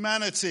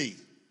humanity.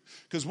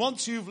 Because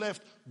once you've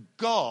left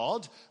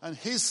God and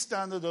his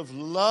standard of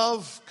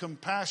love,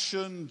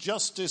 compassion,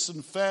 justice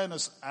and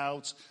fairness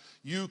out,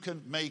 you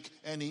can make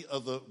any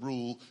other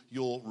rule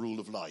your rule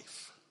of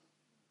life.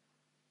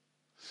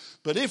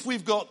 But if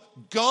we've got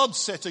God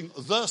setting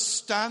the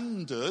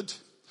standard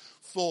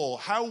for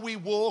how we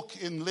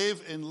walk and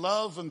live in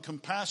love and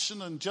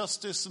compassion and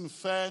justice and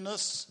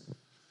fairness,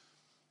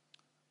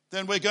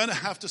 then we're going to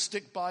have to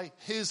stick by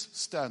his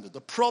standard.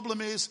 The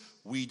problem is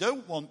we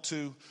don't want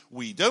to,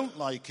 we don't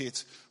like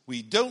it,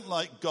 we don't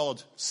like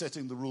God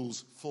setting the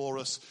rules for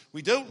us,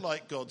 we don't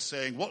like God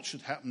saying what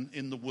should happen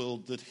in the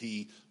world that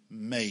he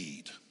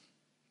made.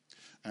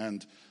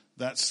 And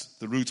that's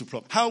the root of the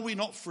problem. How are we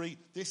not free?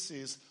 This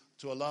is,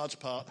 to a large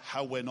part,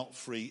 how we're not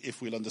free,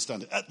 if we'll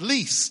understand it. At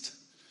least,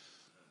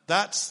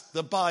 that's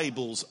the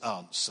Bible's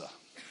answer.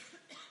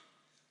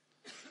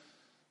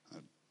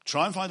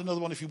 Try and find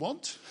another one if you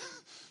want.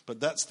 But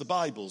that's the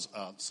Bible's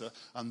answer,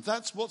 and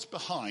that's what's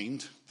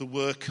behind the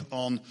work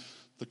on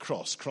the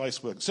cross,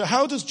 Christ's work. So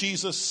how does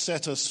Jesus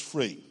set us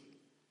free?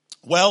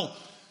 Well,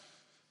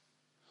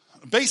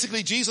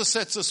 basically Jesus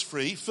sets us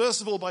free,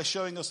 first of all, by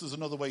showing us there's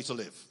another way to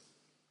live.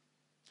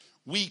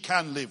 We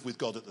can live with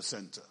God at the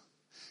center.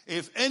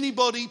 If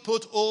anybody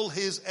put all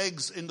his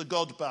eggs in the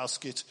God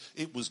basket,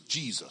 it was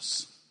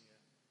Jesus.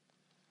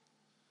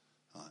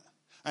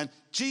 And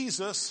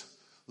Jesus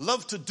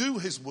loved to do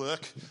his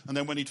work, and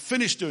then when he'd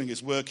finished doing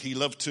his work, he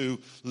loved to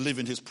live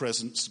in his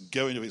presence,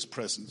 go into his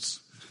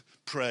presence,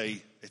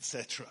 pray,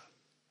 etc.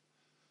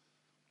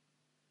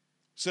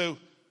 So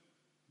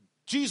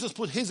Jesus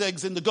put his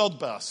eggs in the God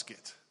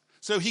basket.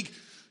 So he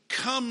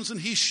comes and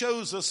he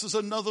shows us there's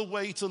another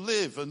way to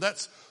live, and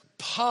that's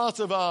part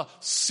of our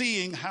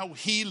seeing how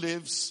he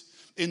lives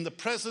in the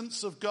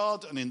presence of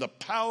God and in the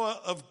power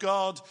of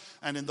God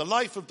and in the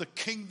life of the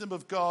kingdom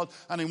of God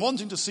and in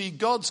wanting to see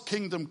God's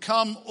kingdom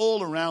come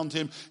all around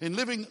him, in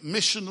living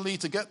missionally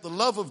to get the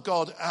love of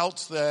God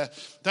out there.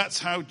 That's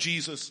how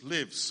Jesus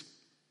lives.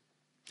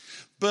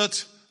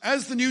 But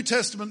as the New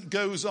Testament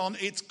goes on,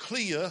 it's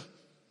clear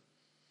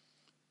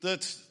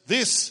that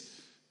this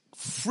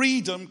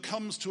freedom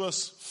comes to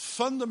us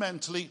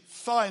fundamentally,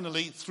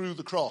 finally, through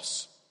the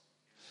cross.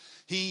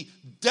 He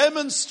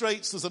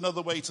demonstrates there's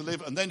another way to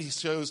live, and then he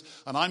shows,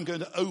 and I'm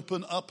going to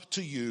open up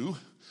to you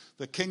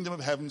the kingdom of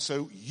heaven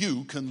so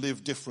you can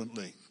live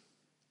differently.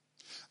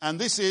 And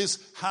this is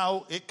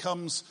how it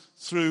comes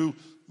through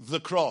the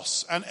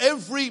cross. And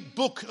every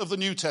book of the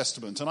New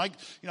Testament, and I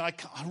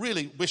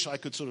really wish I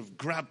could sort of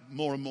grab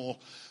more and more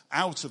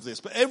out of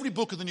this, but every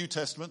book of the New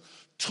Testament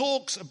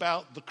talks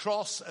about the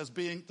cross as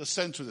being the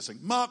center of this thing.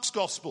 Mark's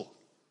gospel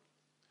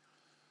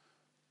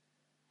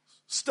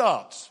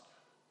starts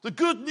the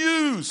good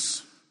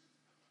news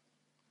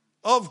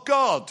of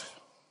God.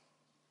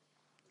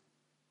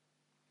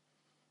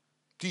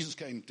 Jesus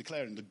came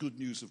declaring the good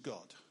news of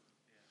God.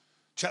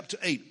 Chapter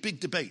 8,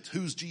 big debate.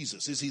 Who's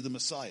Jesus? Is he the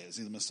Messiah? Is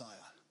he the Messiah?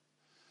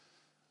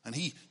 And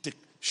he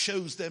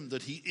shows them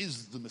that he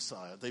is the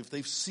Messiah.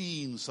 They've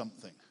seen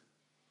something.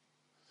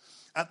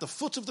 At the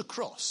foot of the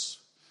cross,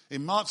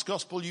 in Mark's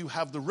gospel, you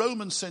have the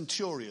Roman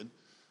centurion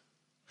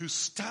who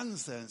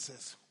stands there and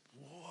says,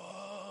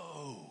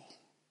 whoa,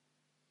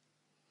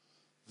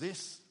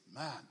 this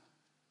man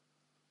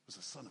was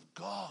the Son of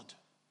God.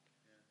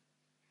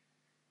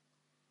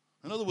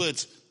 In other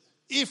words,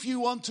 if you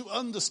want to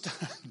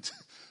understand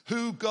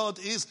who God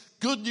is,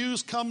 good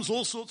news comes,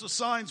 all sorts of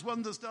signs,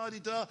 wonders,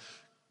 da-di-da,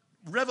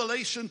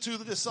 revelation to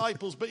the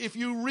disciples. But if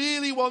you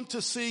really want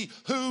to see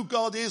who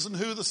God is and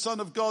who the Son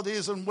of God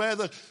is and where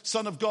the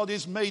Son of God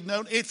is made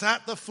known, it's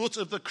at the foot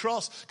of the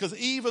cross. Because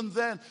even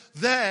then,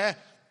 there,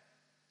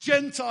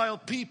 Gentile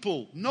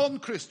people,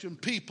 non-Christian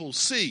people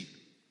see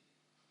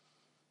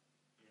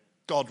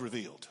God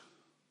revealed.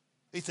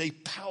 It's a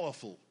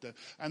powerful,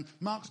 and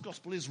Mark's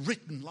gospel is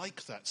written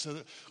like that, so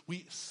that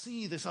we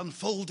see this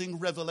unfolding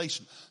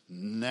revelation.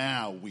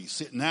 Now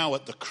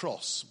at the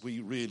cross, we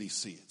really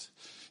see it.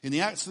 In the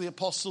Acts of the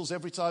Apostles,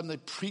 every time they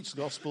preach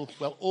the gospel,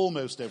 well,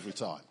 almost every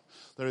time.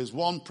 There is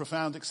one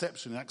profound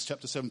exception in Acts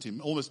chapter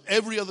 17. Almost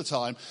every other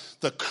time,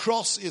 the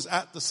cross is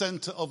at the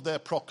center of their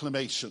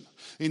proclamation.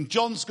 In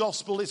John's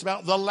gospel, it's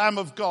about the Lamb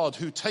of God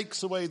who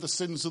takes away the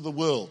sins of the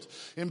world.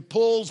 In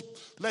Paul's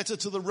letter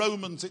to the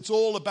Romans, it's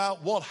all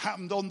about what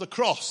happened on the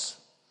cross.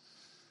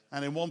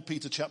 And in 1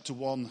 Peter chapter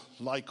 1,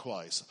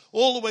 likewise.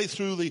 All the way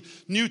through the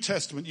New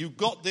Testament, you've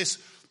got this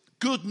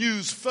good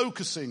news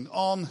focusing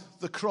on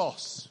the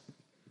cross.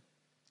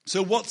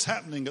 So what's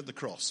happening at the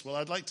cross? Well,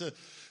 I'd like to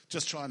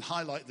just try and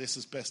highlight this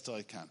as best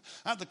I can.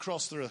 At the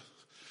cross, there are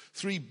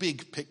three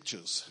big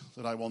pictures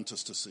that I want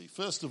us to see.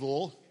 First of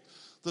all,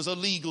 there's a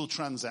legal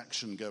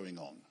transaction going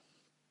on.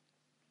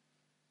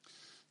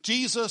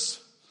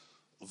 Jesus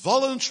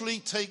voluntarily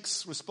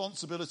takes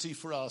responsibility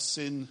for our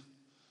sin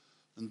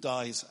and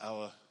dies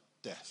our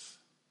death.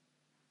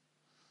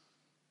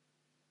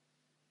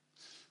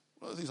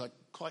 One of the things I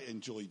quite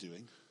enjoy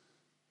doing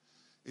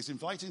is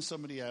inviting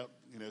somebody out,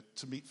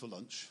 to meet for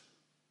lunch.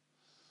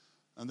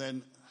 And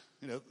then,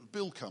 the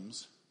bill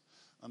comes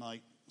and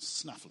I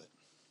snaffle it.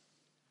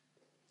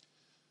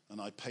 And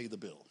I pay the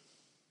bill.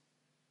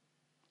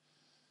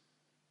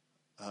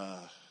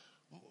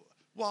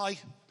 Why?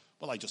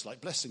 Well, I just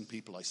like blessing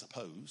people, I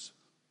suppose.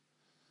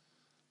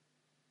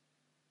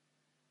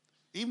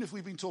 Even if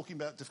we've been talking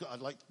about difficult,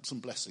 I'd like some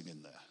blessing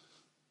in there.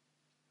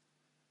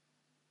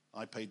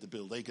 I paid the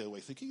bill. They go away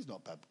thinking, he's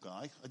not a bad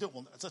guy.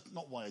 That's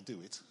not why I do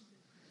it.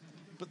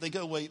 But they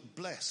go away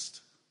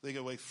blessed. They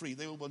go away free.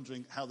 They were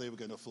wondering how they were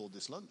going to afford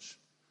this lunch.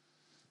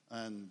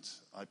 And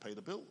I pay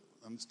the bill,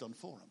 and it's done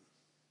for them.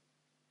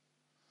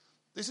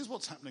 This is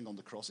what's happening on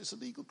the cross. It's a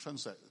legal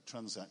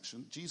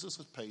transaction. Jesus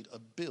has paid a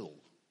bill.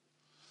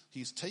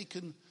 He's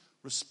taken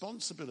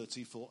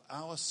responsibility for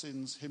our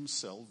sins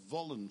himself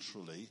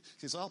voluntarily.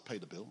 He says, I'll pay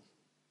the bill.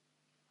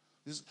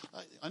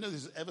 I know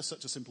this is ever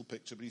such a simple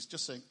picture, but he's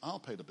just saying, I'll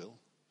pay the bill.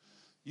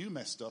 You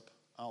messed up,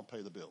 I'll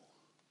pay the bill.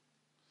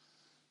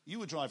 You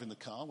were driving the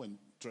car when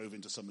drove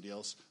into somebody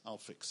else, I'll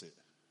fix it.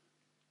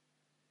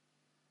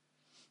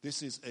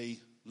 This is a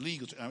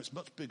legal, now it's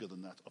much bigger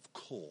than that, of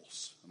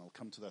course, and I'll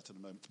come to that in a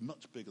moment. It's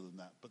much bigger than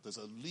that, but there's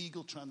a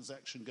legal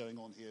transaction going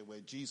on here where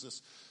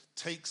Jesus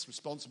takes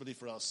responsibility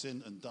for our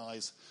sin and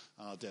dies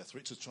our death.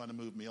 Richard's trying to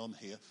move me on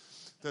here.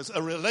 There's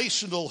a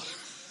relational...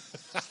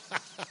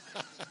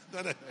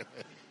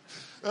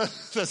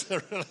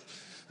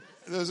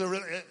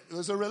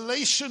 There's a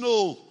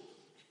relational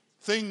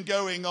thing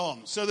going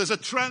on. So there's a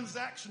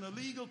transaction, a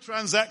legal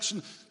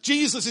transaction.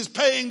 Jesus is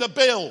paying the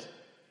bill.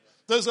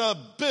 There's a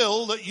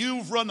bill that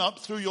you've run up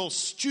through your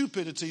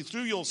stupidity,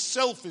 through your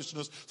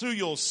selfishness, through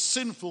your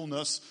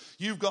sinfulness.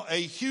 You've got a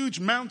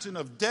huge mountain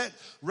of debt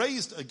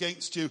raised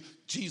against you.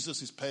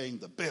 Jesus is paying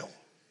the bill.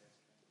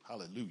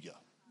 Hallelujah.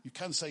 You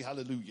can say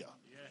hallelujah.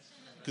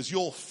 Because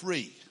you're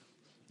free.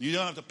 You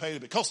don't have to pay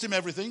the bill. Cost him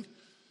everything,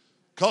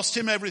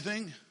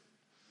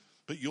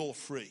 but you're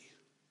free.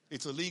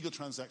 It's a legal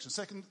transaction.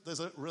 Second, there's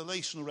a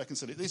relational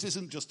reconciliation. This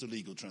isn't just a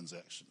legal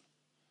transaction.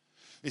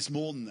 It's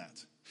more than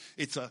that.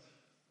 It's a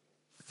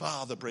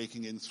Father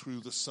breaking in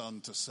through the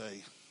Son to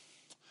say,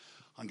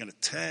 I'm going to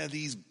tear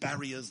these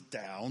barriers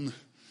down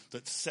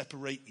that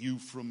separate you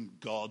from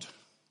God.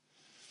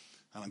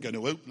 And I'm going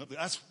to open up.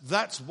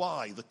 That's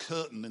why the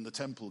curtain in the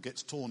temple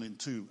gets torn in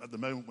two at the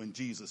moment when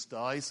Jesus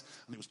dies.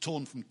 And it was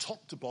torn from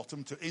top to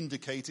bottom to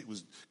indicate it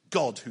was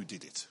God who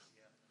did it.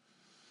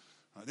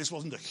 This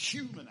wasn't a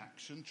human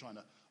action trying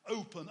to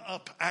open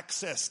up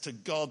access to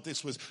God.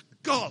 This was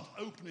God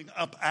opening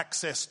up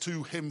access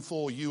to him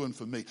for you and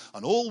for me.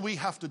 And all we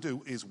have to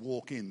do is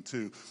walk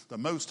into the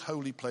most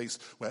holy place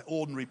where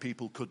ordinary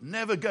people could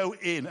never go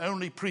in.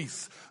 Only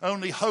priests,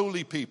 only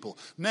holy people.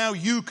 Now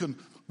you can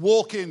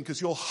walk in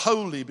because you're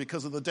holy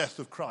because of the death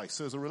of Christ.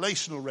 There's a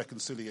relational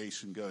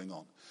reconciliation going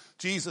on.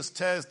 Jesus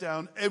tears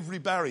down every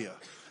barrier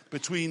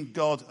between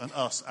God and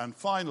us. And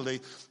finally,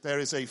 there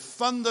is a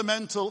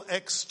fundamental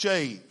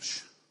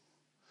exchange,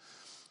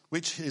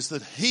 which is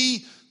that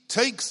he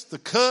takes the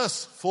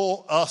curse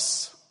for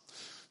us,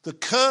 the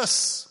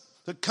curse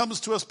that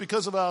comes to us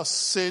because of our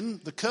sin,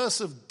 the curse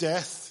of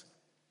death.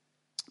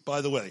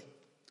 By the way,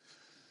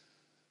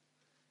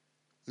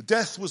 the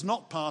death was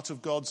not part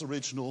of God's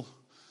original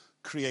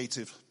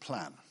creative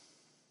plan.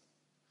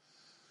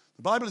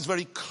 The Bible is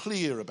very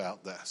clear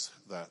about this,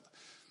 that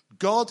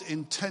God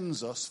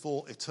intends us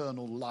for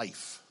eternal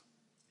life.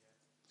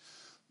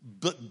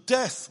 But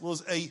death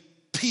was a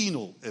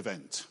penal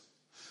event.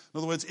 In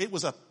other words, it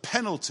was a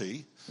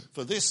penalty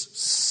for this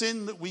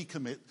sin that we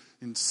commit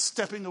in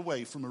stepping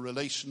away from a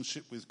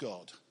relationship with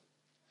God.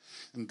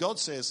 And God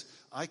says,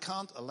 I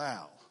can't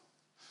allow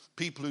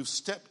people who've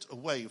stepped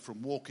away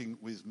from walking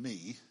with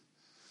me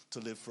to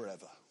live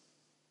forever.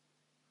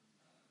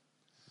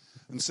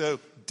 And so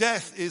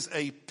death is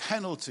a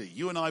penalty.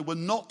 You and I were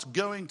not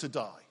going to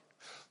die.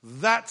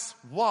 That's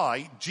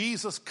why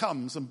Jesus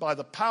comes and by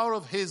the power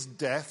of his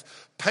death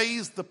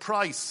pays the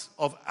price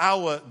of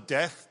our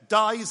death,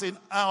 dies in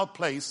our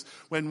place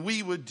when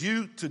we were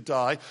due to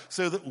die,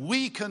 so that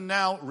we can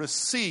now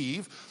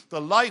receive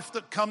the life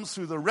that comes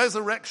through the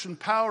resurrection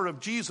power of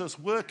Jesus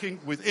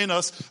working within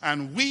us,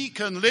 and we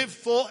can live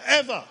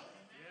forever.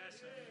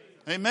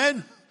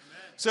 Amen?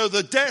 So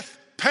the death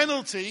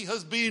penalty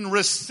has been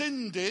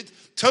rescinded,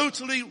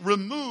 totally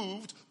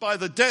removed by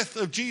the death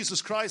of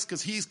Jesus Christ,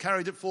 because he's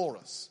carried it for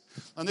us.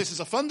 And this is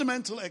a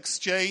fundamental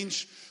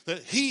exchange,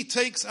 that he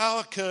takes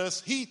our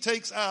curse, he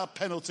takes our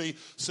penalty,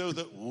 so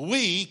that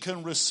we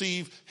can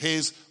receive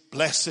his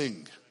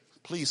blessing.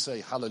 Please say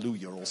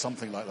hallelujah or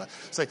something like that.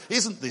 Say,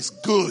 isn't this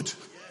good?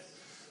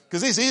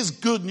 Because this is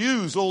good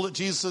news, all that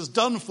Jesus has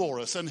done for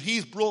us, and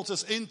he's brought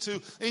us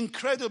into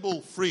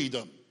incredible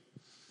freedom.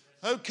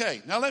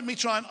 Okay, now let me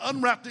try and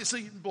unwrap this.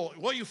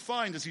 What you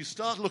find is you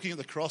start looking at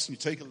the cross and you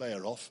take a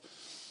layer off,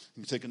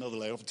 and you take another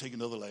layer off, and take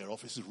another layer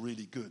off. This is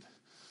really good.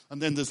 And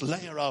then there's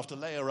layer after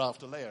layer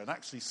after layer. And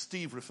actually,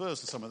 Steve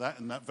refers to some of that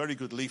in that very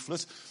good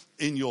leaflet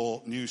in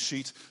your news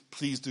sheet.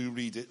 Please do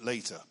read it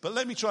later. But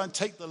let me try and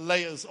take the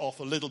layers off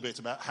a little bit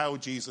about how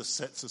Jesus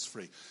sets us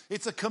free.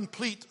 It's a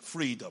complete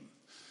freedom.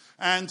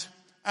 And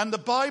the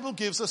Bible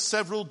gives us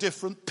several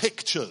different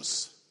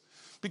pictures,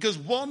 because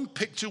one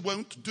picture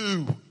won't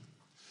do.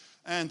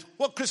 And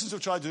what Christians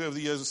have tried to do over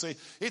the years is say,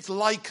 it's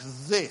like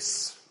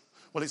this.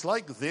 Well, it's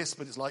like this,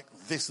 but it's like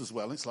this as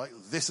well. It's like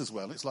this as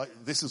well. It's like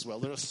this as well.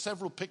 There are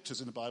several pictures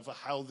in the Bible for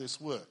how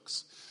this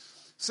works.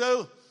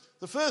 So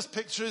the first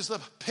picture is the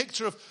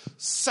picture of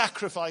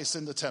sacrifice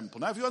in the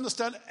temple. Now, if you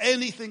understand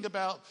anything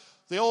about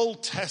the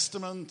Old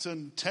Testament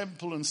and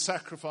temple and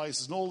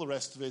sacrifices and all the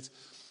rest of it,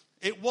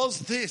 it was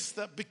this,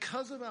 that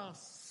because of our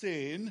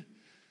sin,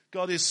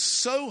 God is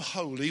so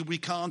holy we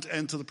can't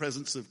enter the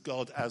presence of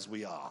God as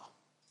we are.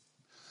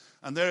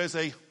 And there is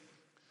a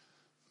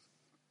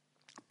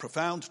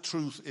profound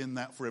truth in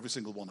that for every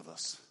single one of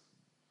us.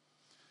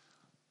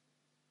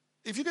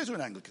 If you go to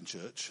an Anglican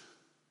church,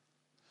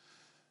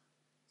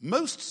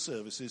 most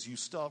services you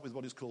start with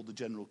what is called the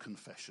General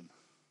Confession.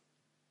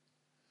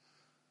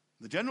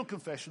 The General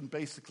Confession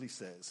basically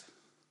says,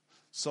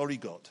 sorry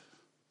God,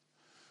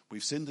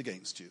 we've sinned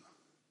against you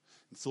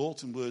in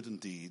thought and word and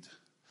deed,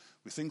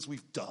 with things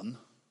we've done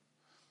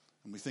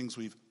and with things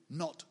we've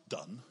not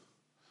done.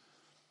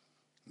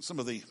 And some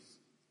of the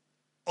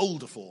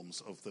older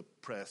forms of the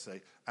prayer say,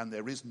 and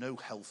there is no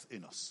health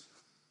in us.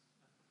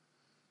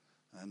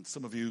 And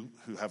some of you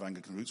who have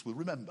Anglican roots will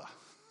remember.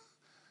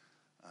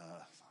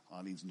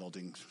 Eileen's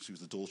nodding. She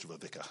was the daughter of a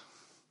vicar.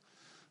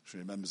 She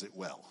remembers it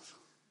well.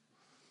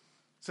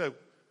 So,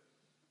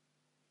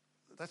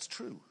 that's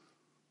true.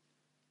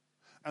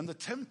 And the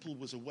temple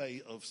was a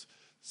way of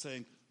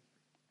saying,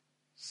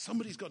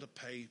 somebody's got to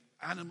pay,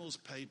 animals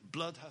pay,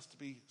 blood has to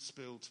be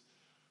spilled.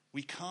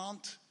 We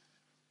can't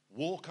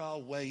walk our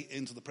way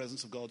into the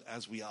presence of God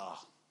as we are.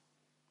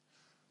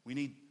 We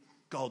need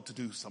God to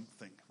do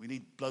something. We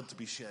need blood to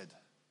be shed.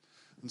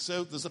 And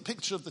so there's a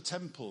picture of the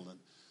temple, and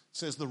it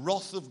says the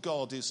wrath of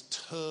God is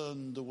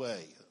turned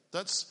away.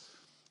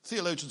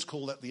 Theologians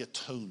call that the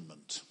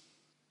atonement.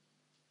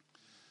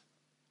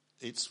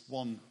 It's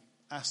one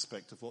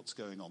aspect of what's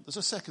going on. There's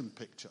a second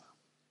picture.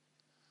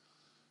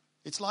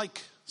 It's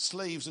like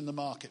slaves in the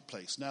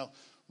marketplace. Now,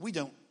 we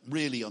don't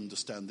really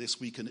understand this.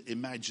 We can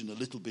imagine a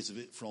little bit of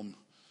it from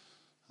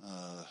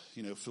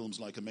films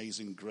like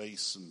Amazing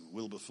Grace and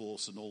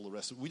Wilberforce and all the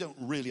rest of it. We don't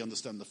really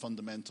understand the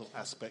fundamental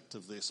aspect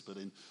of this, but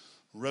in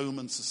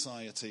Roman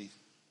society,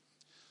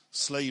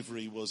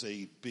 slavery was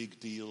a big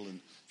deal, and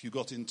if you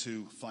got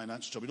into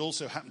financial trouble, it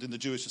also happened in the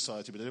Jewish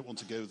society, but I don't want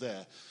to go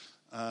there.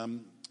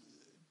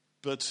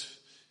 But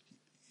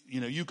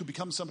you could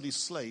become somebody's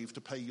slave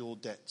to pay your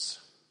debts.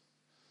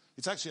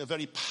 It's actually a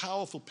very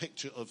powerful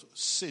picture of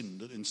sin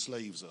that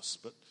enslaves us,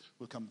 but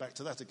we'll come back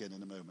to that again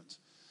in a moment.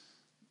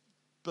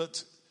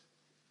 But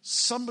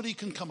somebody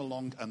can come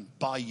along and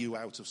buy you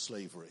out of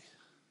slavery.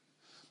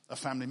 A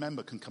family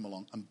member can come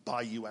along and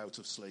buy you out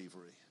of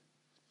slavery.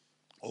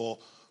 Or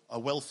a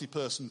wealthy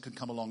person can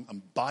come along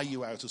and buy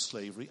you out of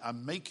slavery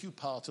and make you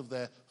part of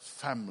their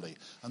family.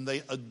 And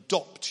they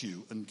adopt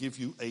you and give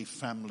you a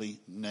family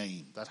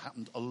name. That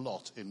happened a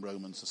lot in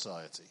Roman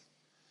society.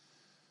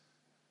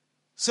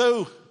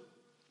 So,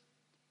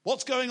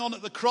 what's going on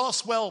at the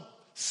cross? Well,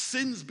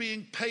 sin's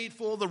being paid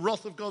for, the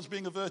wrath of God's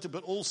being averted,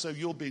 but also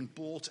you're being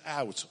bought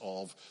out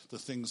of the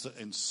things that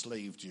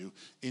enslaved you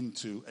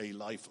into a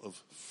life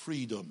of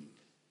freedom.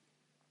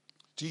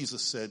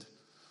 Jesus said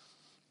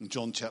in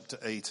John chapter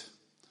 8,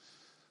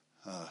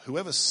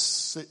 whoever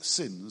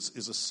sins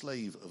is a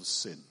slave of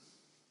sin.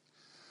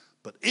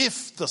 But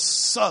if the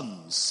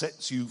Son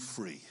sets you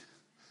free,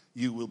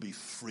 you will be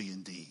free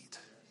indeed.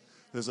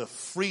 There's a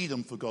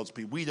freedom for God's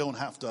people. We don't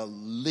have to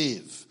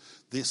live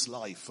this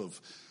life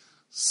of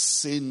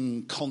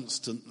sin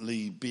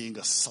constantly being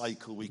a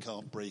cycle we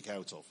can't break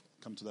out of.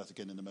 Come to that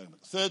again in a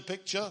moment. Third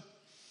picture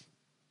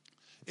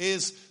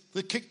is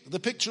the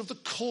picture of the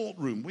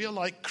courtroom. We are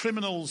like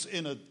criminals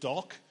in a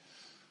dock,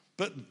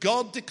 but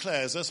God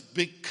declares us,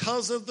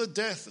 because of the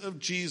death of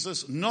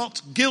Jesus,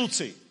 not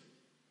guilty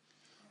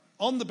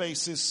on the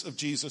basis of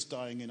Jesus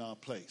dying in our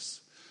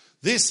place.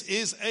 This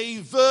is a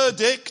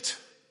verdict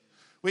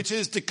which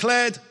is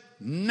declared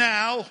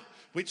now,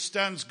 which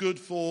stands good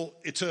for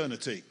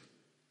eternity.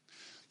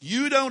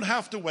 You don't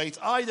have to wait,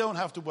 I don't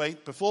have to wait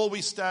until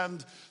we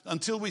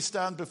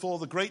stand before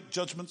the great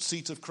judgment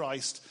seat of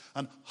Christ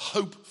and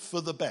hope for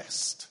the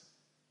best.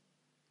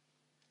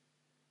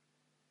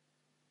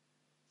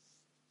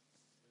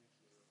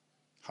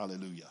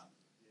 Hallelujah.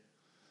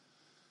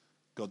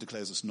 God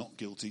declares us not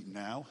guilty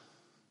now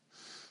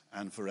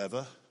and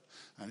forever,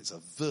 and it's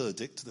a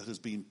verdict that has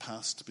been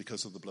passed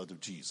because of the blood of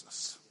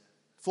Jesus.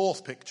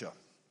 Fourth picture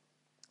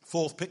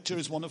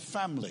is one of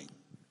family.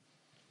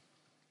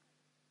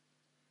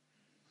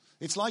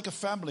 It's like a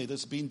family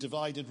that's been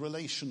divided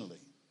relationally.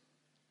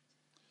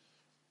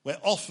 We're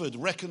offered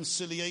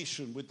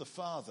reconciliation with the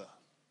Father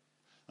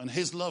and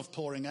his love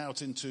pouring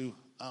out into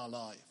our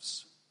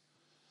lives.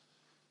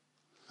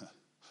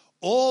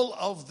 All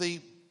of the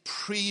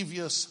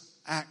previous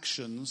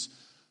actions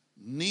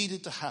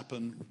needed to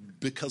happen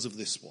because of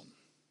this one.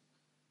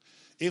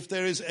 If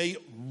there is a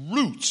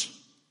root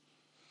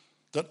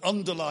that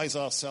underlies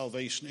our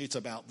salvation, it's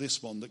about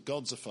this one, that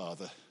God's a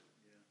Father.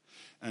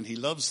 And he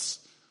loves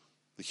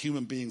the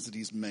human beings that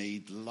he's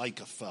made like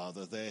a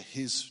father. They're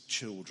his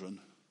children.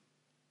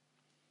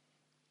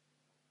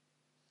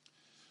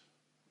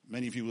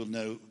 Many of you will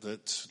know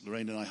that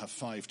Lorraine and I have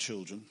 5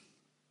 children.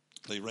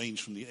 They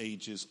range from the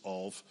ages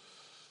of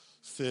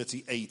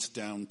 38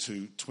 down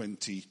to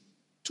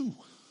 22.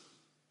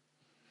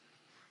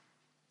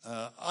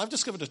 I've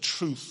discovered a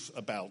truth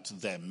about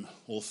them,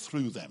 or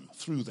through them,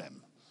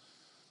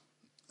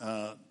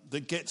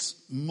 that gets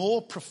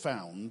more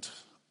profound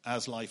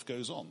as life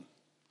goes on.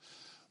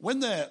 When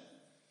they're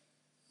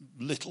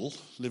little,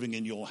 living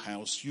in your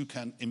house, you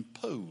can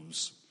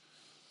impose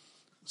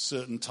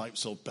certain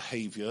types of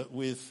behavior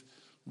with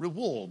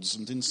rewards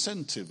and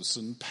incentives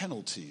and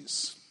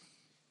penalties.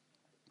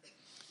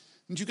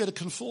 And you get a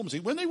conformity.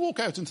 When they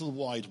walk out into the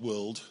wide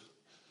world,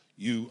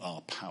 you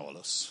are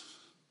powerless.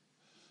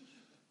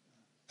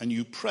 And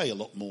you pray a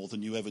lot more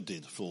than you ever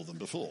did for them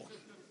before.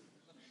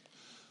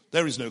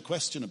 There is no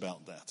question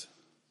about that.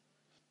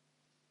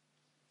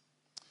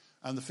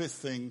 And the fifth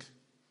thing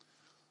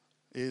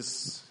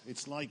is,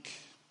 it's like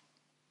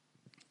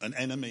an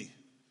enemy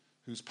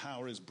whose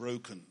power is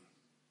broken.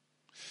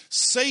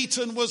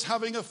 Satan was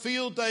having a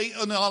field day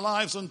in our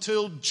lives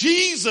until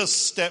Jesus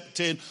stepped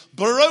in,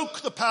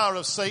 broke the power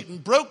of Satan,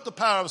 broke the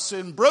power of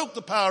sin, broke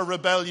the power of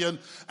rebellion,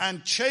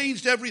 and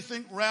changed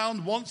everything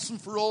round once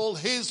and for all.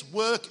 His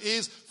work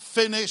is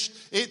finished.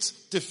 It's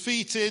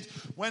defeated.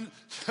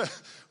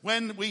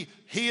 When we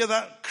hear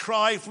that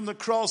cry from the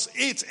cross,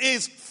 it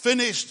is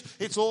finished.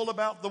 It's all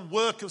about the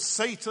work of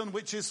Satan,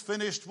 which is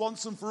finished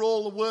once and for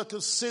all. The work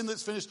of sin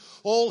that's finished.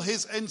 All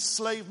his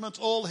enslavement,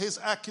 all his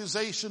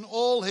accusation,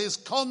 all his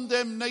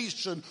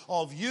condemnation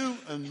of you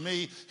and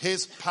me.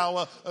 His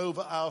power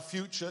over our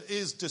future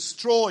is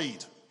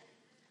destroyed.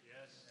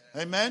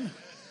 Yes. Amen?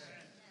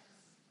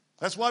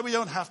 That's why we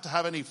don't have to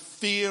have any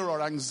fear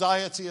or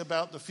anxiety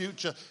about the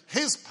future.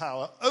 His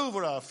power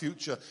over our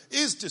future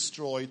is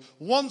destroyed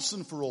once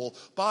and for all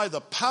by the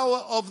power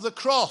of the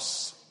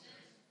cross.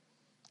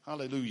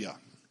 Hallelujah.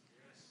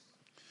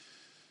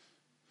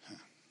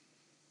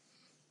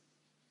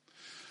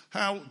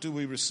 How do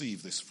we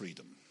receive this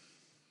freedom?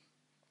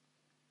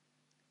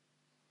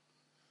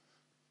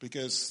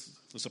 Because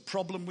there's a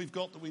problem we've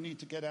got that we need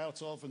to get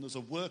out of, and there's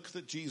a work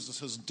that Jesus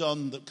has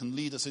done that can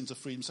lead us into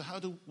freedom. So how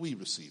do we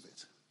receive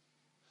it?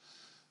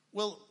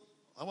 Well,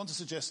 I want to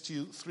suggest to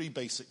you 3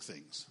 basic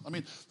things. I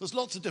mean, there's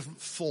lots of different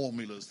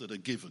formulas that are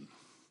given.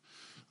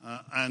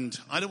 And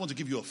I don't want to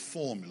give you a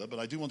formula, but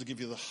I do want to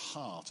give you the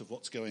heart of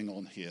what's going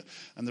on here.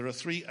 And there are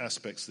 3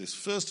 aspects to this.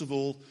 First of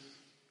all,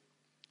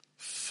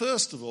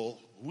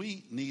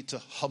 we need to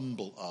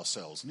humble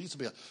ourselves. There needs to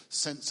be a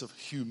sense of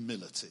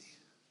humility,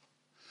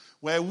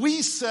 where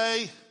we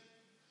say,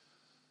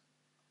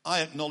 I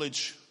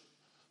acknowledge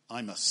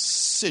I'm a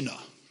sinner.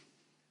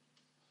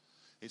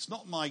 It's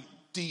not my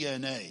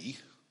DNA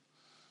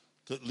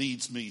that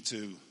leads me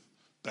to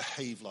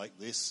behave like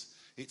this.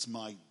 It's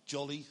my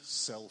jolly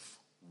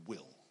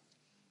self-will.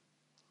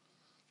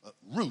 At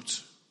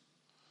root,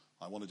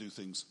 I want to do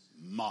things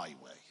my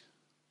way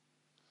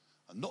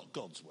and not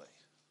God's way.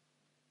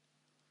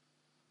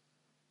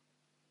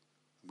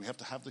 We have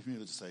to have the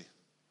humility to say,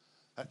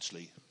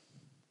 actually,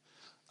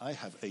 I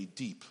have a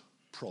deep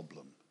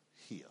problem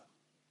here.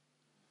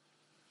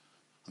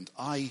 And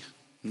I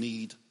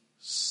need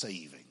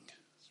saving.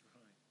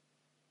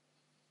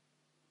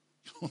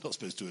 You're not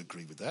supposed to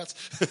agree with that.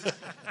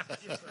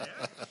 Yes,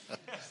 I am.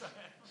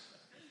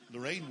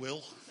 Lorraine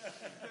will.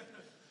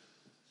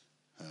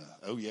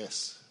 Oh,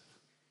 yes.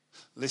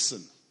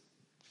 Listen,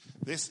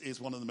 this is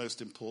one of the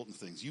most important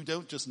things. You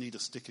don't just need a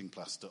sticking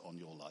plaster on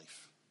your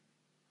life.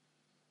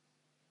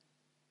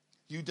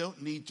 You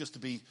don't need just to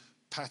be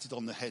patted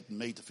on the head and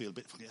made to feel a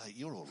bit funny. Hey,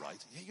 you're all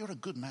right. Yeah, you're a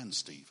good man,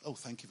 Steve. Oh,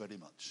 thank you very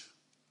much.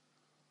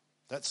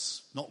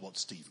 That's not what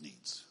Steve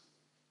needs.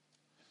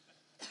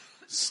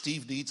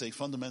 Steve needs a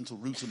fundamental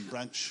root and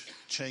branch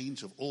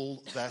change of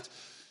all that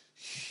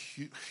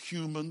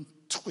human,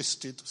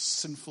 twisted,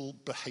 sinful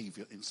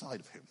behavior inside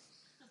of him.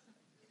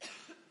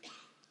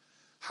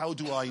 How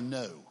do I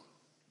know?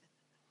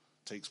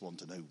 Takes one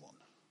to know one.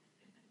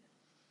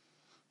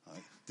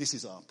 Right? This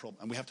is our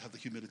problem. And we have to have the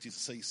humility to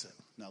say so.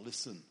 Now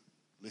listen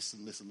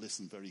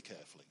very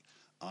carefully.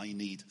 I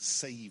need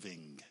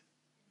saving.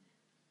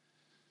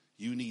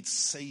 You need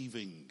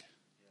saving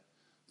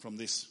from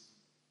this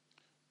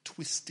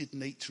twisted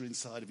nature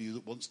inside of you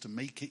that wants to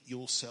make it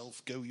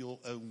yourself, go your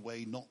own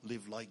way, not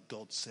live like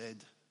God said.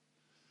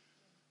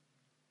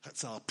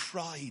 That's our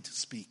pride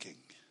speaking.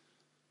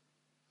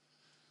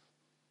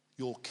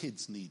 Your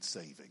kids need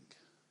saving.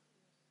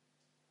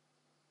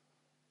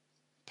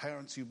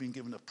 Parents, you've been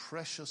given a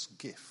precious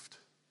gift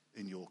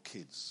in your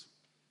kids.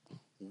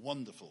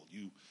 Wonderful.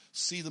 You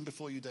see them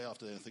before you day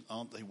after day and think,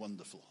 aren't they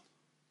wonderful?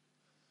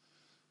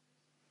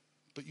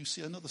 But you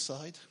see another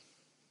side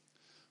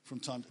from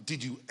time.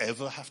 Did you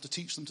ever have to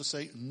teach them to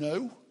say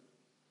no?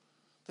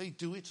 They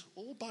do it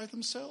all by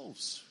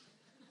themselves.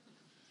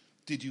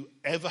 Did you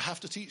ever have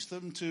to teach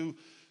them to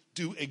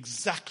do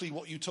exactly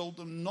what you told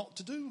them not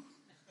to do?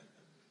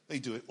 They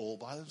do it all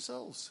by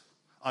themselves.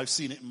 I've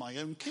seen it in my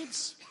own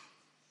kids.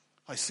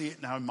 I see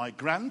it now in my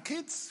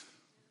grandkids.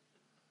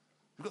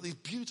 We've got these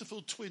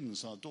beautiful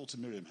twins. Our daughter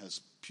Miriam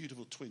has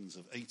beautiful twins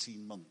of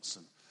 18 months,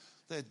 and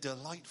they're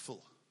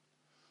delightful.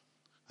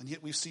 And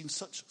yet we've seen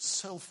such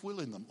self-will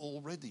in them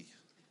already,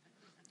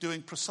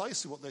 doing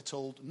precisely what they're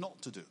told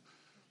not to do.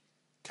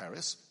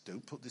 Caris,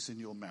 don't put this in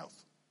your mouth.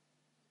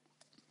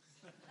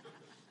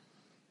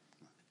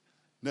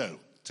 No,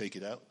 take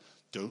it out.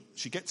 Don't.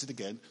 She gets it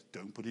again.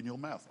 Don't put it in your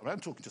mouth. I'm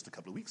talking just a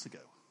couple of weeks ago.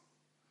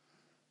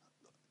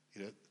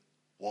 You know,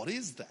 what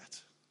is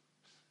that?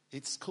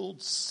 It's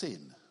called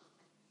sin.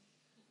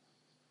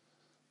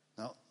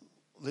 Now,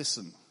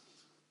 listen.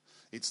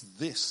 It's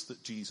this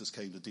that Jesus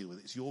came to deal with.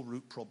 It's your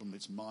root problem.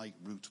 It's my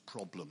root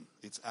problem.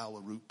 It's our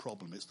root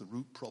problem. It's the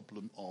root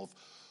problem of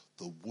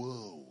the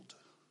world.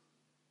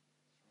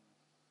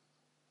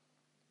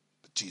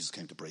 But Jesus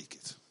came to break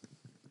it.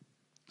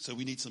 So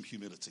we need some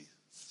humility.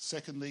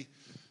 Secondly,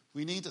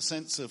 we need a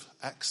sense of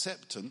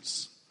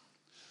acceptance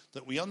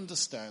that we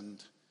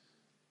understand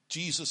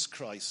Jesus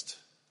Christ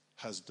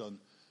has done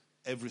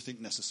everything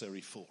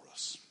necessary for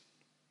us.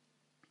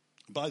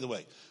 By the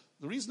way,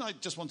 the reason I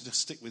just wanted to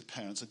stick with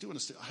parents,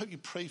 I hope you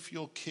pray for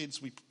your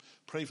kids. We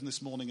prayed from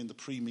this morning in the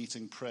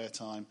pre-meeting prayer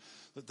time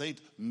that they'd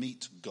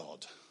meet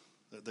God,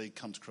 that they'd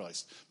come to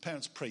Christ.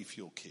 Parents, pray for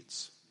your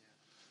kids.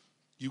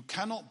 You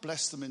cannot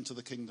bless them into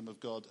the kingdom of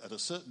God. At a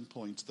certain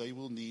point, they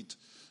will need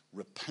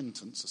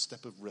repentance, a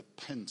step of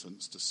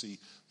repentance to see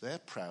they're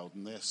proud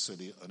and they're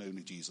silly and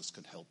only Jesus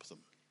can help them.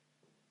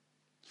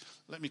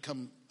 Let me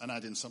come and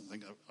add in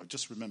something. I've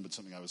just remembered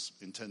something I was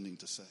intending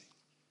to say.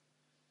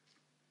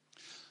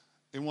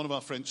 In one of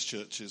our French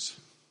churches,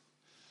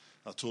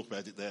 I'll talk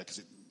about it there because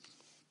it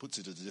puts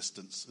it at a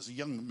distance, there's a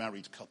young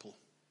married couple.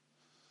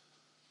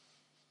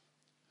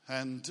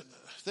 And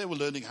they were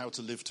learning how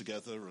to live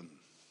together and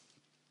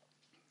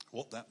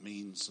what that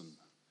means and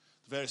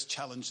the various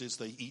challenges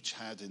they each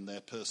had in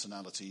their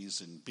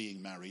personalities in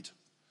being married.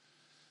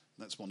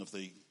 And that's one of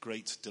the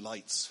great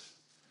delights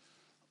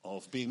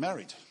of being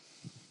married,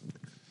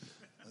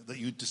 that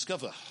you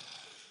discover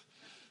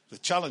the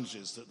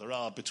challenges that there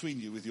are between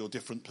you with your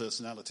different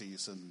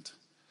personalities.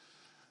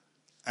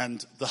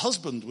 And the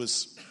husband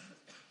was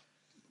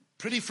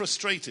pretty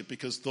frustrated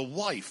because the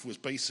wife was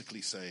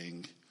basically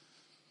saying,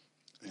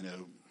 you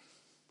know,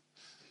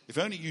 if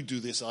only you do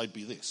this, I'd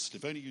be this.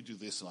 If only you do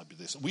this, and I'd be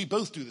this. We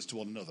both do this to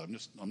one another.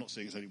 I'm not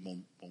saying it's only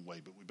one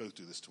way, but we both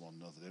do this to one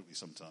another, don't we,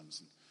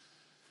 sometimes?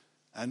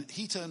 And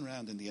he turned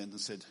around in the end and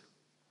said,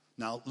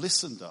 now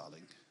listen,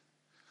 darling,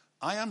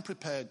 I am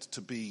prepared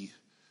to be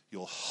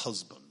your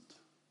husband.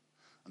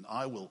 And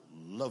I will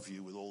love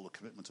you with all the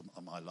commitment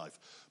of my life.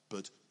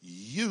 But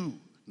you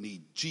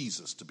need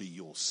Jesus to be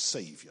your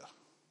Savior.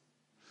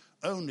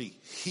 Only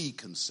He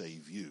can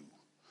save you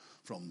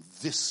from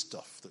this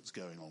stuff that's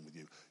going on with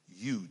you.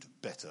 You'd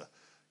better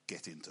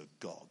get into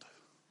God.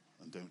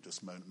 And don't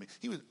just moan at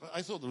me.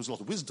 I thought there was a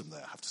lot of wisdom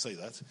there, I have to say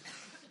that.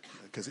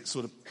 Because it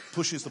sort of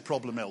pushes the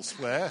problem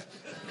elsewhere.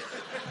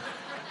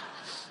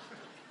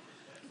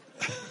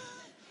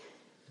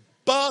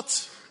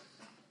 But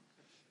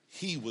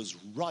he was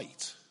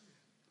right.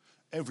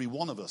 Every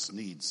one of us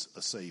needs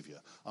a savior.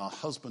 Our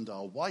husband,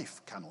 our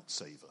wife cannot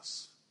save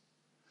us.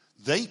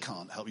 They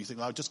can't help you. Think,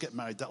 I'll just get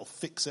married, that'll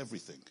fix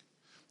everything.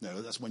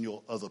 No, that's when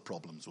your other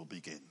problems will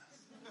begin.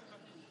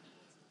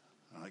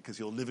 Because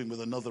you're living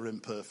with another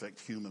imperfect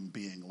human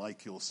being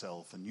like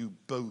yourself, and you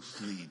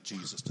both need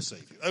Jesus to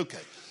save you.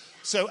 Okay,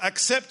 so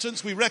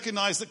acceptance, we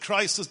recognize that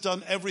Christ has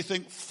done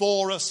everything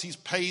for us. He's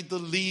paid the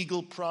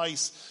legal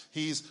price.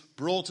 He's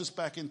brought us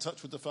back in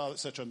touch with the Father,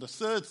 etc. And the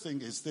third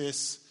thing is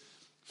this,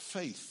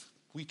 faith.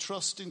 We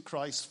trust in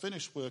Christ's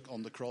finished work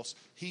on the cross.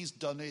 He's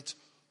done it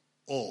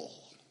all.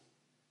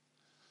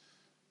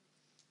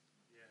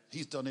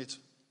 He's done it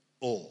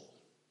all.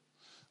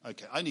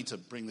 Okay, I need to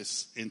bring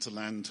this into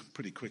land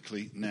pretty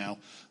quickly now.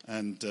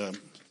 And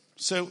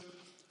so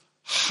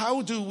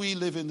how do we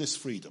live in this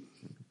freedom?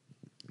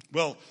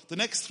 Well, the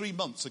next 3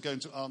 months are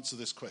going to answer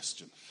this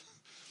question.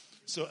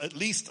 So at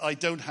least I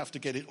don't have to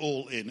get it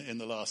all in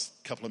the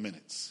last couple of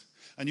minutes.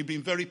 And you've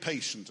been very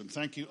patient, and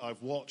thank you.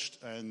 I've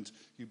watched, and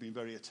you've been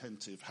very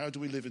attentive. How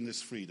do we live in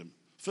this freedom?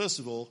 First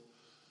of all,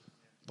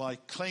 by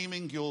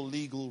claiming your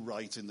legal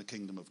right in the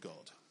kingdom of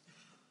God.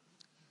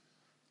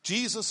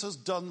 Jesus has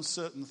done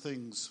certain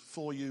things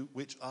for you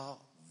which are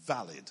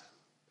valid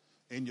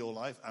in your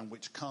life and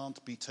which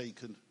can't be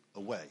taken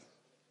away.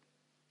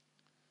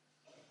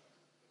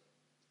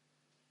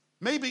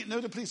 Maybe,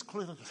 no, please,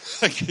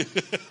 thank you.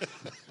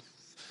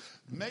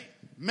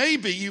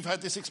 Maybe you've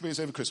had this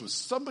experience over Christmas.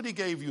 Somebody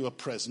gave you a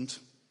present,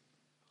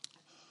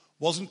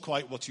 wasn't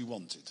quite what you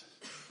wanted.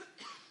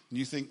 And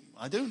you think,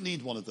 I don't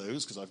need one of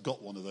those because I've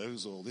got one of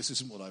those, or this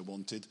isn't what I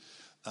wanted.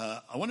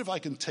 I wonder if I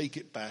can take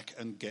it back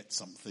and get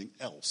something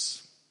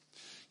else.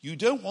 You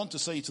don't want to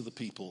say to the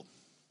people,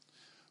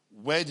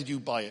 where did you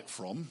buy it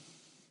from?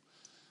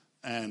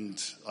 And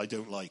I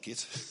don't like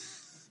it.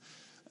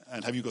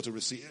 And have you got a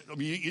receipt? I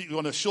mean, you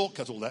want to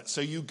shortcut all that.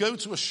 So you go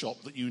to a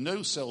shop that you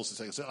know sells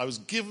the thing. Say, I was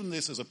given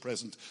this as a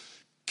present.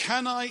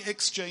 Can I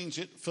exchange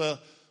it for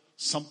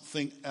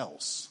something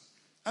else?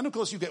 And of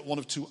course you get one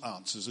of two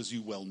answers, as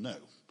you well know.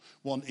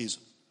 One is,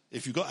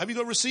 have you got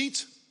a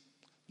receipt?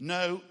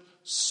 No.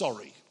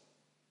 Sorry.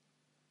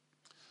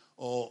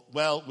 Or,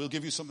 well, we'll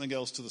give you something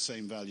else to the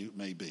same value,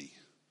 maybe.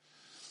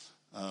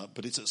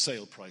 But it's at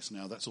sale price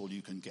now. That's all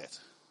you can get.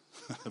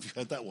 Have you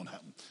had that one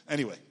happen?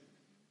 Anyway.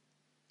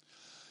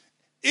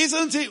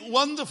 Isn't it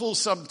wonderful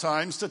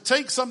sometimes to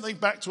take something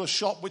back to a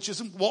shop which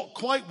isn't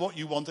quite what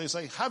you want? They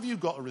say, have you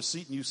got a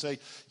receipt? And you say,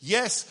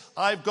 yes,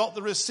 I've got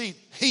the receipt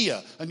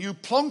here. And you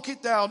plonk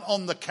it down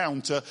on the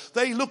counter.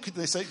 They look at it,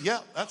 they say, yeah,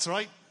 that's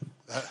right.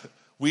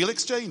 We'll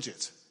exchange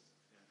it.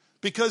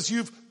 Because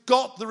you've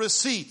got the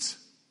receipt.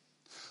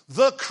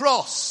 The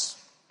cross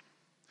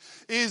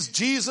is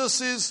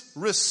Jesus'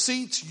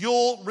 receipt,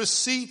 your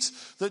receipt,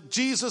 that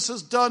Jesus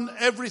has done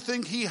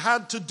everything he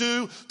had to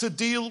do to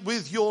deal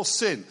with your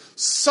sin.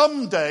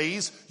 Some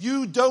days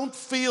you don't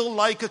feel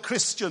like a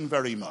Christian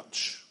very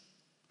much.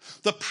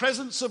 The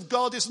presence of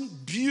God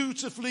isn't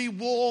beautifully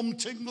warm,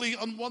 tingly,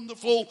 and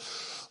wonderful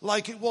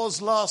like it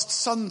was last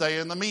Sunday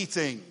in the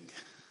meeting.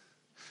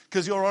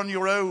 Because you're on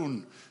your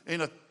own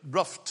in a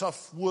rough,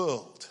 tough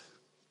world.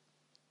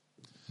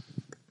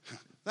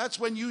 That's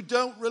when you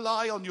don't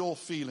rely on your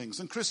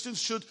feelings. And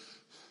Christians should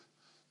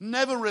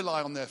never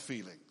rely on their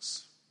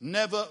feelings.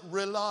 Never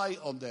rely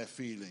on their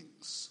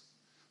feelings.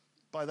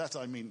 By that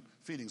I mean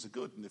feelings are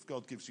good. And if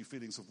God gives you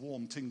feelings of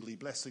warm, tingly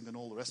blessing and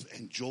all the rest of it,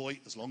 enjoy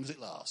as long as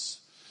it lasts.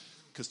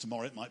 Because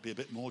tomorrow it might be a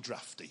bit more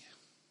drafty.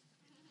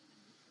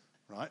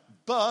 Right?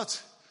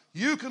 But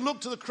you can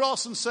look to the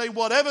cross and say,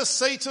 whatever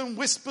Satan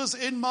whispers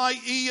in my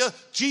ear,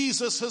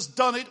 Jesus has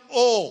done it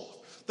all.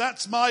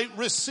 That's my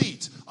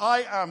receipt.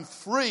 I am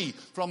free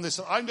from this.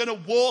 I'm going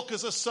to walk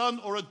as a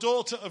son or a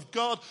daughter of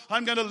God.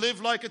 I'm going to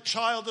live like a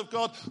child of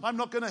God. I'm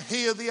not going to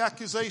hear the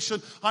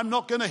accusation. I'm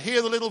not going to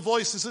hear the little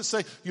voices that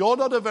say, you're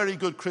not a very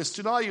good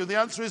Christian, are you? The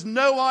answer is,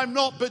 no, I'm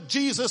not. But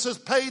Jesus has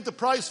paid the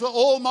price for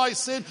all my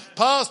sin,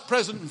 past,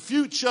 present, and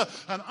future,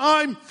 and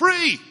I'm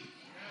free.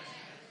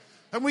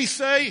 And we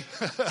say...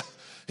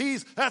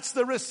 That's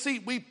the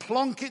receipt. We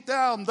plonk it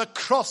down. The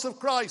cross of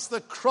Christ. The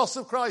cross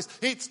of Christ.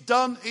 It's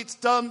done. It's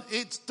done.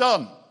 It's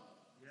done.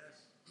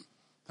 Yes.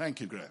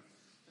 Thank you, Graham.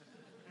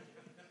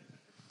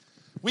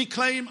 We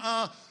claim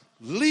our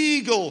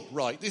legal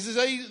right. This is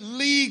a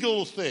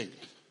legal thing.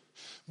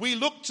 We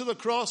look to the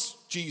cross.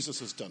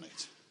 Jesus has done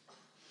it.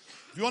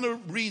 If you want to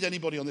read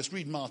anybody on this,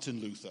 read Martin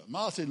Luther.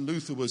 Martin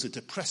Luther was a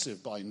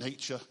depressive by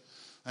nature,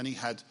 and he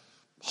had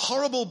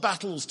horrible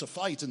battles to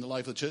fight in the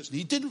life of the church, and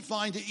he didn't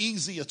find it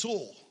easy at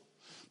all.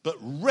 But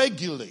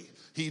regularly,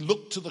 he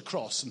looked to the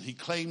cross and he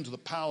claimed the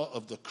power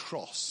of the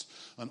cross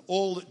and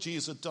all that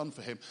Jesus had done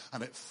for him,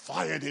 and it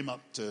fired him up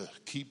to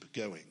keep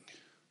going.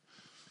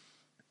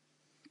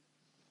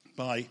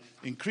 By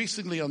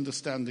increasingly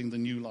understanding the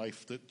new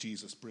life that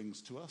Jesus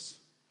brings to us,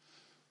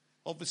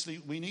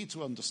 obviously we need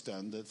to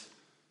understand that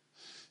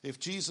if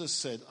Jesus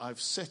said,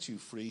 I've set you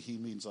free, he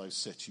means I've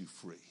set you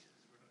free.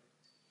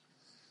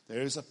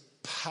 There is a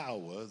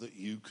power that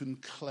you can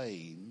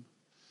claim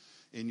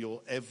in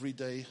your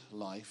everyday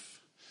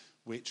life,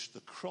 which the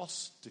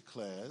cross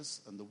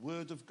declares and the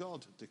Word of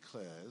God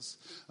declares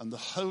and the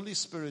Holy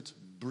Spirit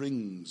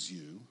brings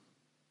you,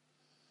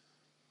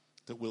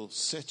 that will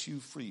set you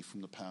free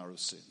from the power of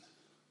sin.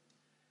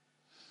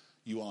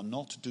 You are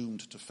not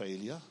doomed to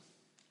failure.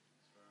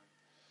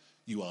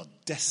 You are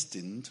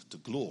destined to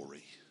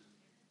glory.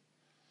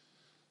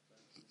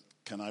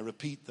 Can I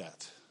repeat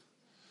that?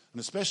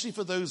 And especially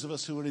for those of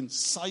us who are in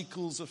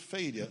cycles of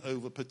failure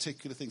over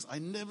particular things. I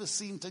never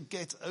seem to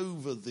get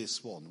over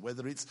this one,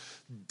 whether it's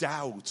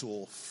doubt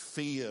or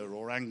fear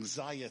or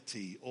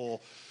anxiety or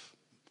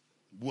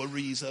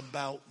worries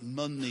about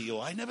money,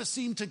 or I never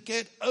seem to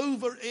get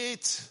over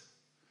it.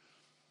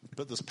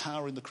 But there's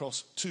power in the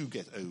cross to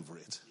get over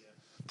it.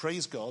 Yeah.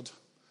 Praise God.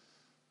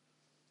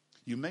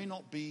 You may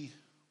not be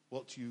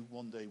what you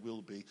one day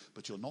will be,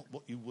 but you're not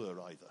what you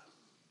were either.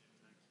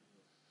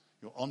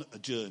 You're on a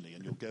journey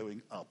and you're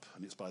going up,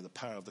 and it's by the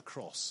power of the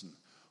cross and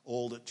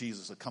all that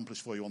Jesus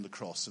accomplished for you on the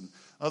cross. And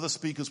other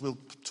speakers will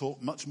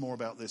talk much more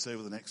about this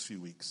over the next few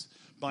weeks.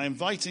 By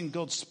inviting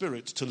God's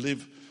Spirit to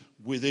live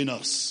within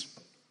us.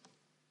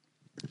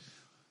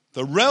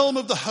 The realm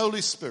of the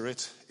Holy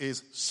Spirit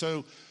is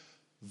so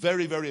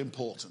very, very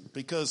important,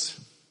 because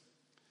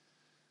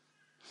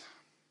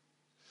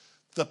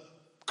the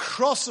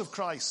cross of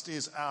Christ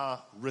is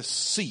our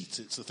receipt.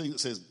 It's the thing that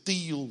says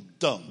deal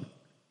done,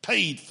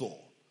 paid for.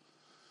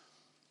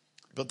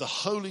 But the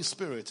Holy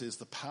Spirit is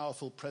the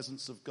powerful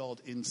presence of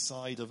God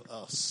inside of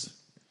us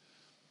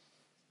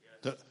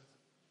that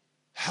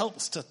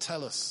helps to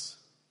tell us,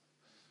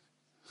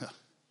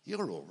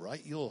 you're all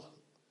right, you're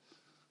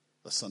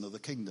a son of the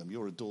kingdom,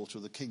 you're a daughter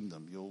of the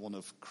kingdom, you're one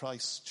of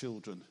Christ's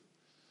children,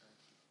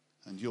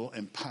 and you're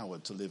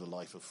empowered to live a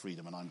life of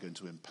freedom, and I'm going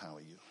to empower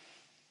you.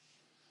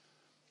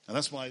 And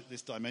that's why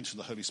this dimension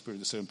of the Holy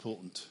Spirit is so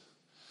important,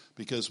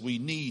 because we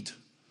need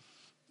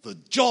the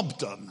job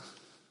done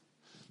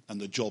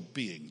and the job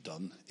being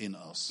done in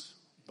us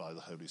by the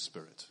Holy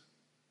Spirit.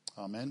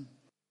 Amen.